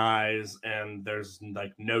young guys, and there's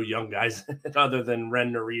like no young guys other than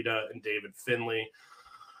Ren Narita and David Finlay.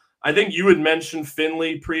 I think you had mentioned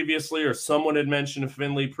Finlay previously, or someone had mentioned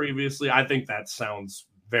Finlay previously. I think that sounds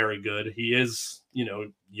very good. He is,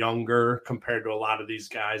 younger compared to a lot of these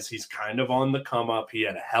guys. He's kind of on the come up. He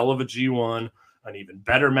had a hell of a G1. An even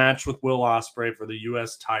better match with Will Ospreay for the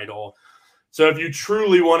U.S. title. So if you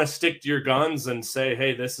truly want to stick to your guns and say,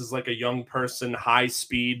 hey, this is like a young person,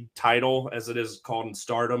 high-speed title, as it is called in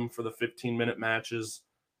Stardom for the 15-minute matches,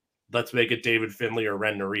 let's make it David Finlay or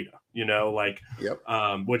Ren Narita,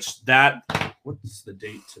 what's the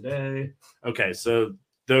date today? Okay, so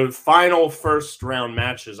the final first-round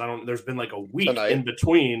matches, there's been like a week in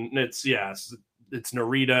between. It's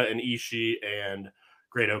Narita and Ishii and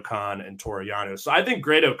Great-O-Khan and Toru Yano. So I think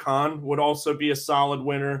Great-O-Khan would also be a solid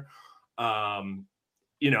winner. I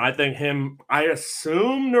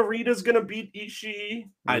assume Narita's going to beat Ishii.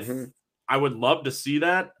 Mm-hmm. I would love to see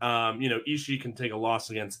that. Ishii can take a loss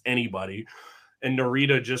against anybody. And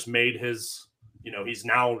Narita just made his, he's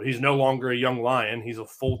no longer a young lion. He's a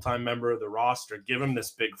full-time member of the roster. Give him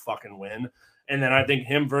this big fucking win. And then I think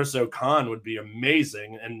him versus O'Khan would be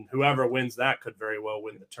amazing. And whoever wins that could very well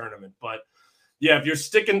win the tournament. But yeah, if you're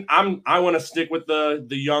sticking, I want to stick with the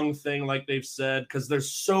young thing, like they've said, because there's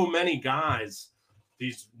so many guys,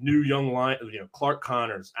 these new young lions, Clark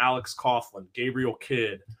Connors, Alex Coughlin, Gabriel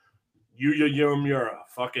Kidd, Yuya Yomura,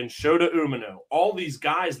 fucking Shota Umino, all these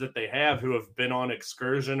guys that they have who have been on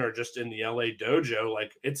excursion or just in the LA dojo,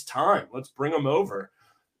 like it's time. Let's bring them over.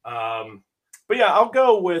 But yeah, I'll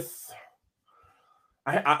go with.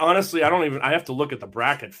 I honestly, I have to look at the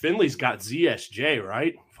bracket. Finley's got ZSJ,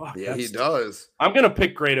 right? Fuck, yeah, he does. I'm going to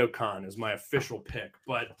pick Great-O-Khan as my official pick,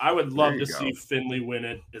 but I would love to see Finley win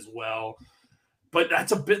it as well. But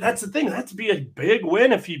that's the thing. That'd be a big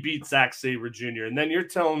win if he beats Zack Sabre Jr. And then you're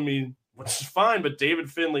telling me, which is fine, but David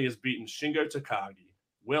Finlay has beaten Shingo Takagi,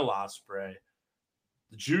 Will Ospreay,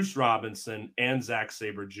 Juice Robinson, and Zack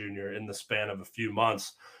Sabre Jr. in the span of a few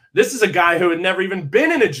months. This is a guy who had never even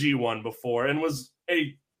been in a G1 before and was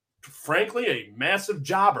frankly a massive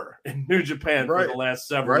jobber in New Japan for the last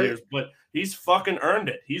several years, but he's fucking earned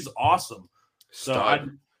it. He's awesome. So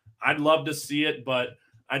I'd love to see it, but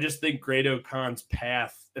I just think Great-O-Khan's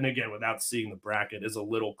path, and again, without seeing the bracket, is a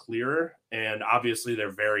little clearer. And obviously they're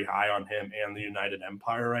very high on him and the United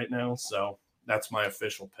Empire right now. So that's my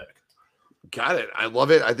official pick. Got it. I love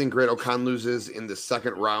it. I think Great-O-Khan loses in the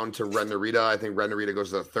second round to Ren Narita. I think Ren Narita goes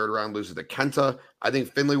to the third round, loses to Kenta. I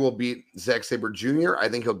think Finlay will beat Zack Sabre Jr. I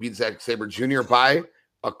think he'll beat Zack Sabre Jr. by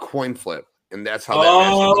a coin flip. And that's how that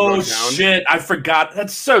match will go down. Shit. I forgot.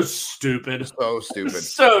 That's so stupid. So stupid.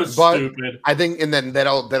 Stupid. I think, and then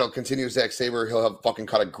that'll continue Zack Sabre. He'll have fucking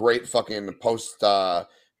cut a great fucking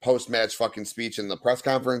post-match fucking speech in the press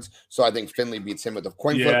conference. So I think Finlay beats him with the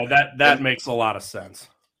coin flip. Yeah, that makes a lot of sense.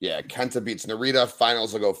 Yeah, Kenta beats Narita.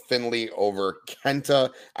 Finals will go Finlay over Kenta.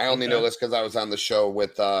 I only know this because I was on the show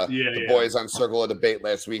with the boys on Circle of Debate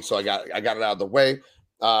last week, so I got it out of the way.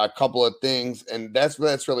 A couple of things, and that's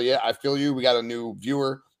really it. I feel you. We got a new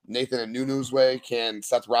viewer, Nathan and Nunu's way. Can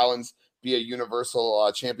Seth Rollins be a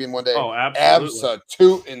Universal champion one day? Oh, absolutely.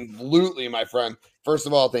 Absolutely, my friend. First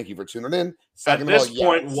of all, thank you for tuning in. Second At this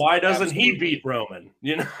point, why doesn't he beat Roman?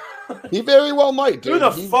 He very well might, dude. Who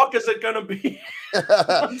the fuck is it going to be?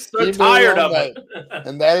 I'm so tired of it.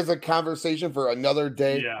 And that is a conversation for another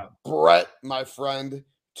day. Yeah. Brett, my friend,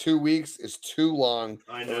 2 weeks is too long.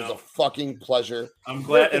 I know. It was a fucking pleasure. I'm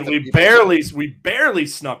glad. And we barely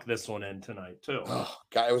snuck this one in tonight, too. Oh,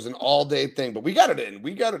 God, it was an all-day thing, but we got it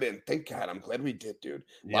in. Thank God. I'm glad we did, dude.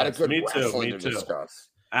 A lot of good wrestling to discuss.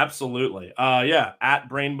 Absolutely. At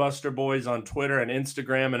Brainbuster Boys on Twitter and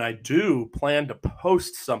Instagram. And I do plan to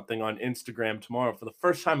post something on Instagram tomorrow for the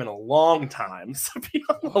first time in a long time. So be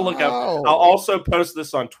on the lookout. I'll also post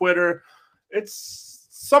this on Twitter. It's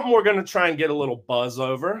something we're going to try and get a little buzz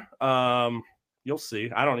over. You'll see.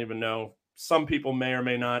 I don't even know. Some people may or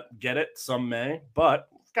may not get it. Some may. But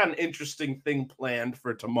we've got an interesting thing planned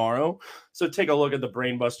for tomorrow. So take a look at the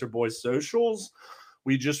Brainbuster Boys socials.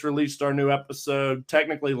 We just released our new episode,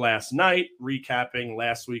 technically last night, recapping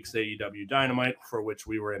last week's AEW Dynamite, for which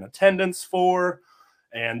we were in attendance for.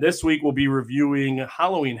 And this week we'll be reviewing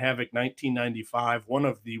Halloween Havoc 1995, one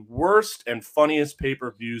of the worst and funniest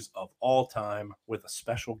pay-per-views of all time, with a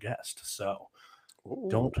special guest. So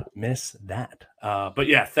don't miss that. But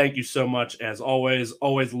yeah, thank you so much as always.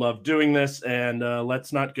 Always love doing this. And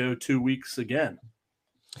let's not go 2 weeks again.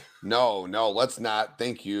 No, let's not.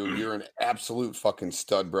 Thank you. You're an absolute fucking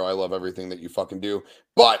stud, bro. I love everything that you fucking do.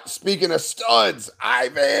 But speaking of studs,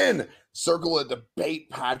 Ivan, Circle of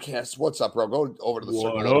Debate podcast. What's up, bro? Go over to the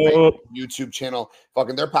Circle of Debate YouTube channel.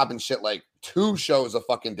 Fucking, they're popping shit like 2 shows a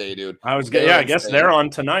fucking day, dude. I guess they're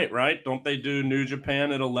on tonight, right? Don't they do New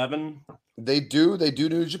Japan at 11? They do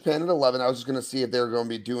New Japan at 11. I was just going to see if they're going to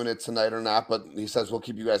be doing it tonight or not, but he says we'll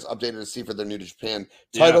keep you guys updated to see for their New Japan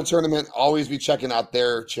title tournament. Always be checking out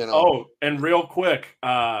their channel. Oh, and real quick,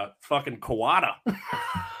 fucking Kawada.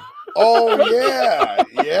 Oh,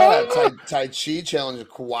 yeah. Tai Chi challenge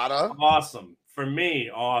Kawada. Awesome. For me,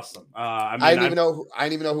 awesome. I didn't even know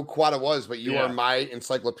who Kawada was, but you are my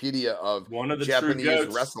encyclopedia of one of the Japanese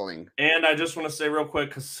wrestling. And I just want to say real quick,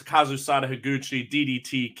 because Kazusada Higuchi,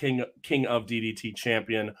 DDT king of DDT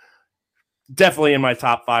champion, definitely in my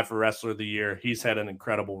top 5 for wrestler of the year. He's had an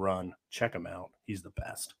incredible run. Check him out. He's the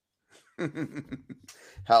best.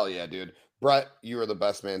 Hell yeah, dude. Brett, you are the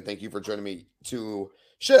best, man. Thank you for joining me to...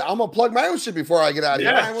 Shit, I'm going to plug my own shit before I get out of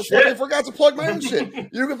here. I almost fucking forgot to plug my own shit.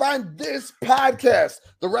 You can find this podcast,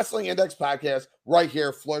 the Wrestling Index podcast, right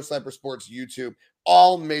here, Floor Slamper Sports YouTube,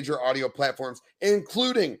 all major audio platforms,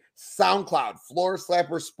 including SoundCloud, Floor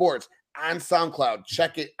Slamper Sports on SoundCloud.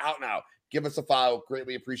 Check it out now. Give us a follow.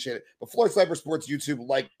 Greatly appreciate it. But Floor Slamper Sports YouTube,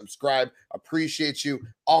 like, subscribe. Appreciate you.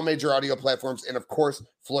 All major audio platforms. And, of course,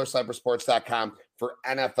 FloorSlamperSports.com for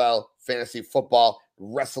NFL, fantasy football,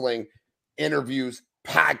 wrestling, interviews,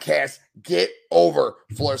 podcasts. Get over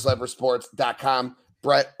FloorSlamperSports.com.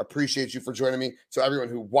 Brett, appreciate you for joining me. So everyone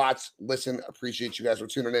who watched, listen, appreciate you guys for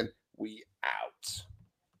tuning in. We out.